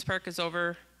 Veterans Park is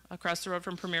over across the road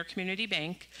from Premier Community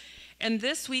Bank. And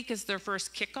this week is their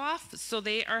first kickoff, so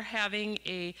they are having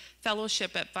a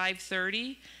fellowship at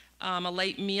 5:30, a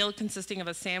light meal consisting of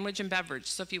a sandwich and beverage.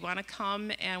 So if you want to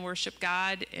come and worship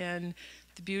God in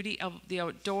the beauty of the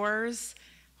outdoors,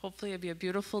 hopefully it'll be a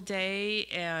beautiful day,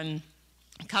 and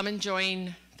come and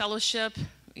join fellowship,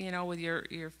 with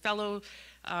your fellow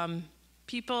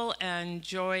people, and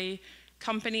enjoy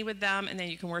company with them, and then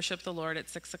you can worship the Lord at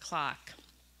 6 o'clock,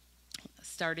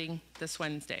 starting this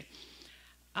Wednesday.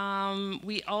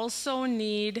 We also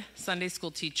need Sunday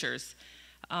school teachers.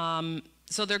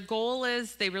 So their goal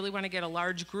is they really want to get a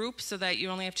large group so that you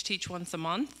only have to teach once a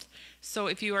month. So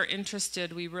if you are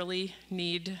interested, we really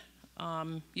need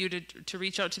you to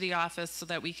reach out to the office so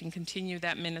that we can continue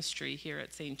that ministry here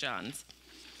at St. John's.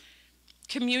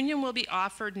 Communion will be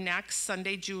offered next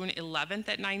Sunday, June 11th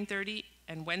at 9:30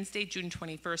 and Wednesday, June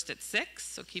 21st at 6,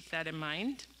 so keep that in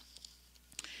mind.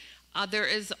 There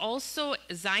is also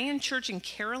Zion Church in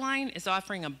Caroline is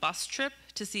offering a bus trip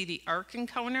to see the Ark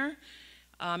Encounter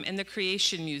and the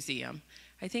Creation Museum.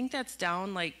 I think that's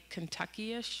down like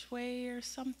Kentucky-ish way or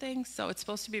something, so it's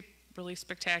supposed to be really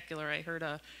spectacular. I heard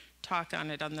a talk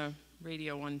on it on the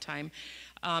radio one time.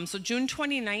 So June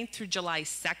 29th through July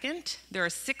 2nd, there are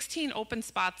 16 open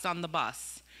spots on the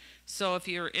bus. So if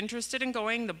you're interested in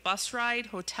going, the bus ride,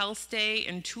 hotel stay,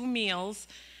 and 2 meals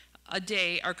a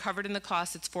day are covered in the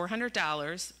cost. It's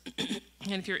 $400.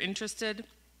 And if you're interested,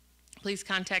 please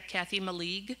contact Kathy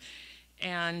Malig,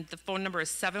 and the phone number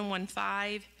is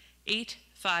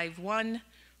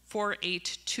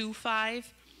 715-851-4825.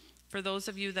 For those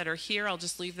of you that are here, I'll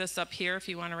just leave this up here. If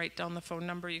you want to write down the phone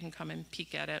number, you can come and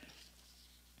peek at it.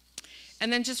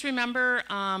 And then just remember,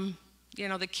 you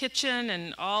know, the kitchen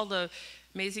and all the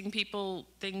amazing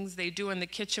things they do in the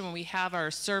kitchen when we have our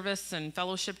service and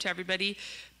fellowship to everybody.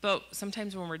 But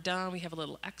sometimes when we're done, we have a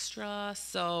little extra.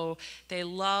 So they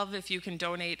love if you can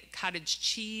donate cottage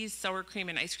cheese, sour cream,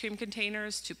 and ice cream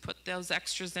containers to put those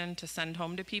extras in to send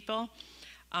home to people.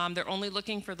 They're only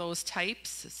looking for those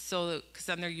types, because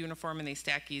then they're uniform and they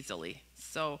stack easily.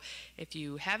 So if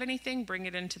you have anything, bring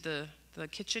it into the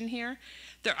kitchen here.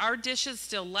 There are dishes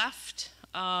still left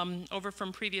over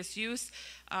from previous use.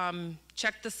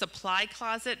 Check the supply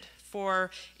closet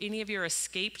for any of your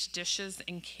escaped dishes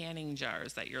and canning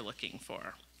jars that you're looking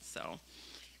for. So,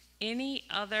 any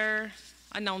other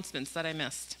announcements that I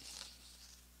missed?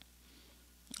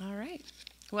 All right.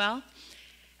 Well,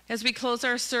 as we close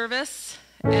our service,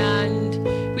 and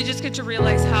we just get to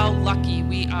realize how lucky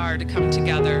we are to come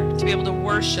together, to be able to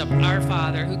worship our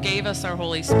Father who gave us our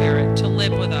Holy Spirit, to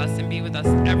live with us and be with us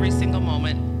every single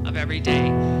moment of every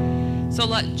day. So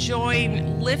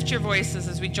lift your voices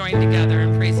as we join together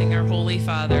in praising our Holy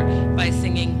Father by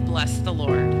singing, "Bless the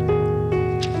Lord."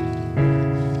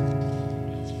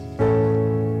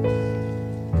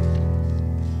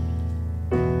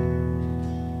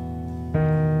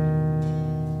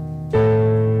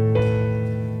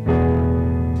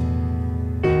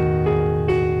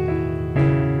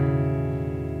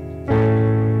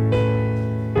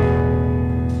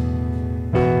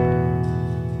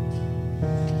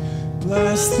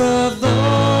 Bless the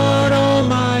Lord, oh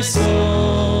my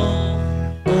soul,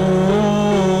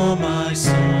 oh my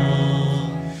soul,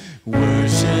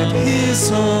 worship his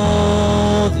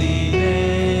holy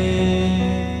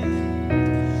name,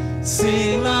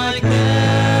 sing like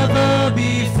never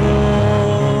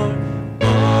before,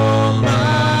 oh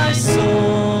my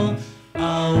soul,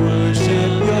 I'll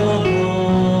worship your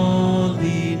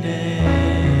holy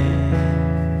name.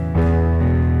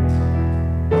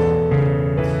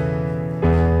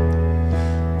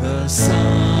 The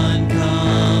sun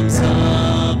comes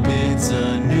up, it's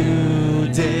a new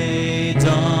day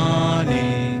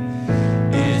dawning.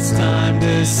 It's time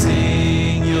to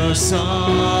sing your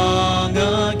song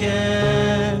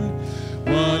again.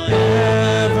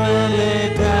 Whatever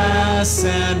lay past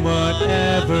and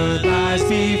whatever lies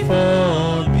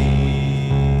before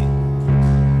me,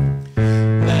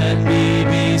 let me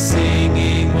be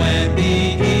singing when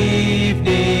the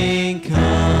evening comes.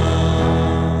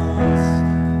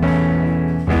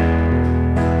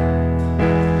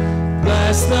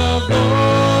 Bless the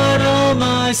Lord, oh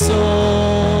my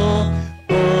soul,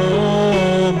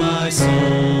 oh my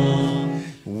soul,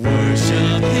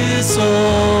 worship his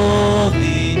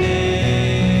holy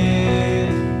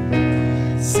name,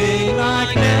 sing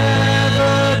like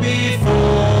never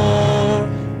before,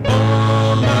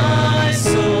 oh my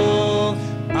soul,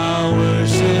 I'll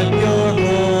worship your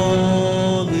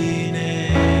holy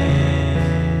name.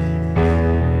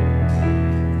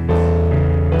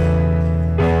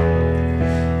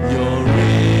 You're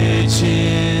rich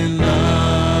in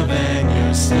love and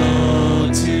you're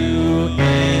slow to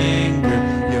anger.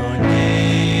 Your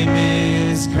name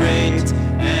is great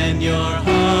and your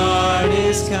heart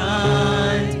is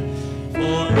kind.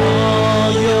 For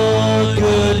all your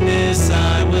goodness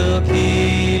I will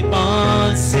keep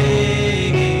on singing.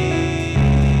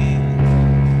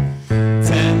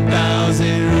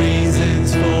 10,000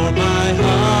 reasons for my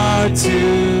heart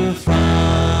to find.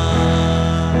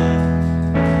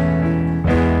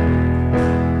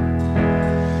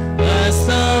 Bless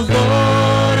the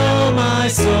Lord, oh my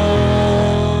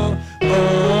soul,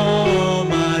 oh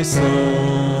my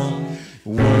soul.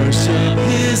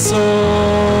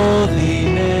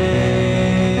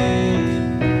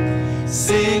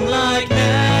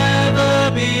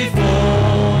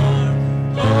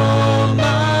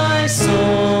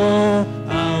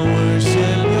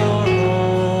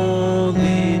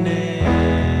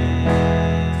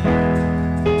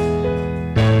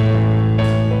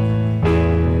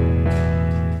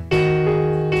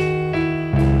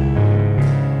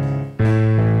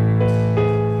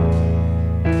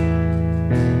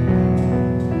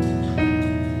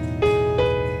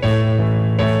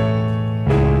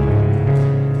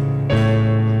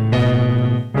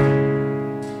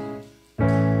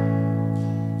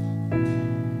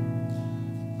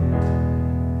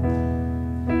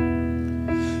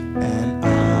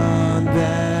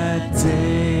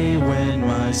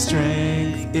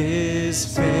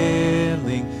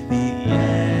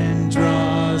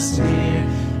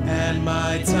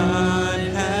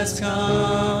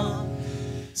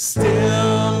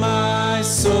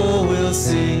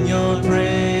 your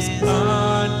praise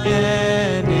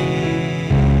unending.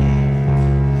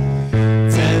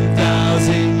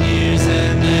 10,000 years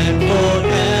and then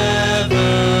forevermore.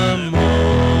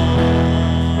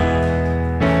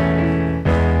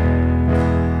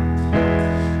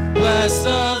 Bless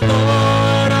the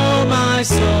Lord, oh my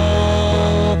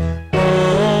soul,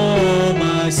 oh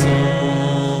my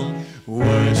soul.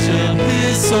 Worship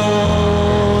his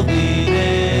holy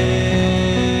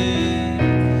name.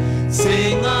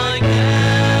 Sing like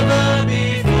never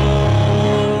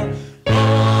before.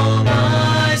 Oh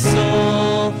my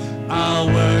soul, I'll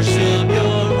worship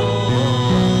your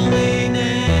holy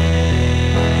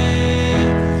name.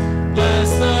 Bless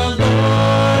the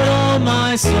Lord, oh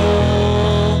my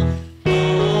soul,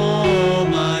 oh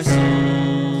my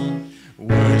soul.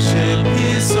 Worship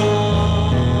his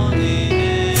holy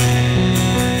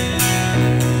name.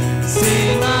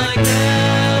 Sing like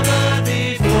never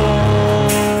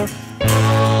before.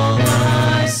 Oh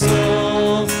my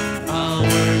soul, I'll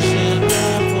worship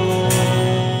your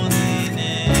holy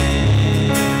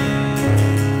name.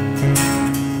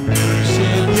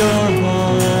 Worship your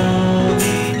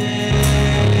holy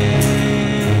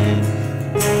name.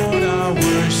 Lord, I'll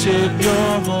worship your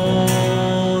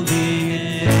holy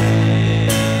name.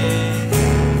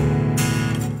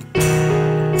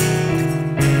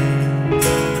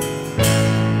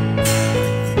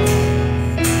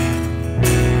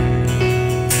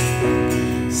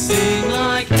 Sing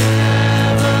like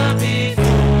never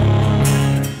before.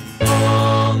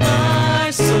 Oh my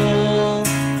soul,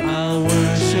 I'll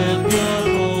worship your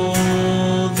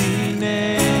holy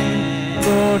name.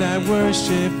 Lord, I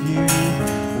worship you.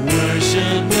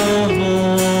 Worship your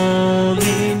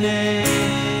holy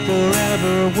name.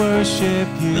 Forever worship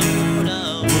you.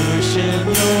 Worship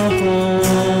your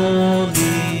holy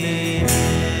name.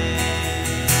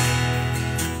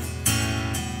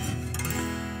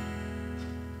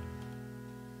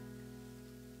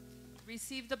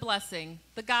 Receive the blessing.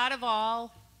 The God of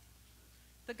all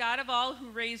who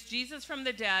raised Jesus from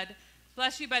the dead,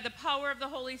 bless you by the power of the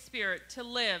Holy Spirit to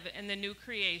live in the new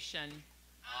creation.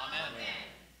 Amen.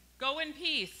 Go in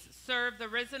peace, serve the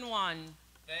risen one.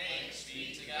 Thanks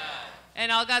be to God.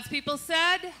 And all God's people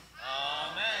said,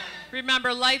 Amen.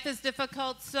 remember, life is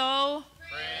difficult, so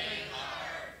Pray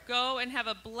hard. go and have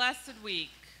a blessed week.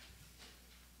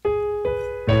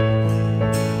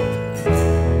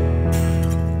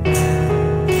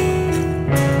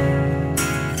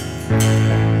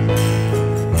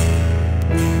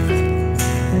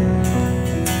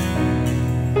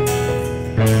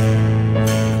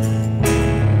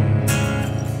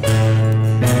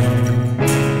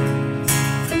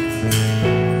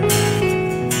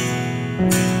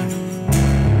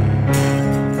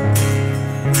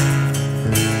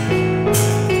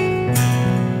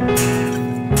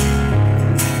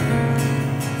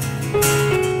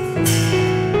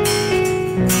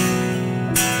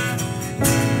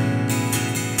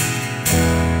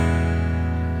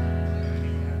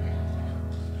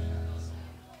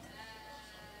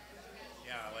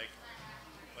 Yeah, like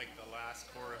the last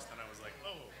chorus, then I was like,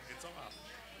 oh, it's off.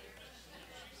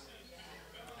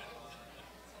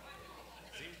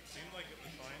 Seemed like it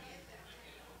was fine.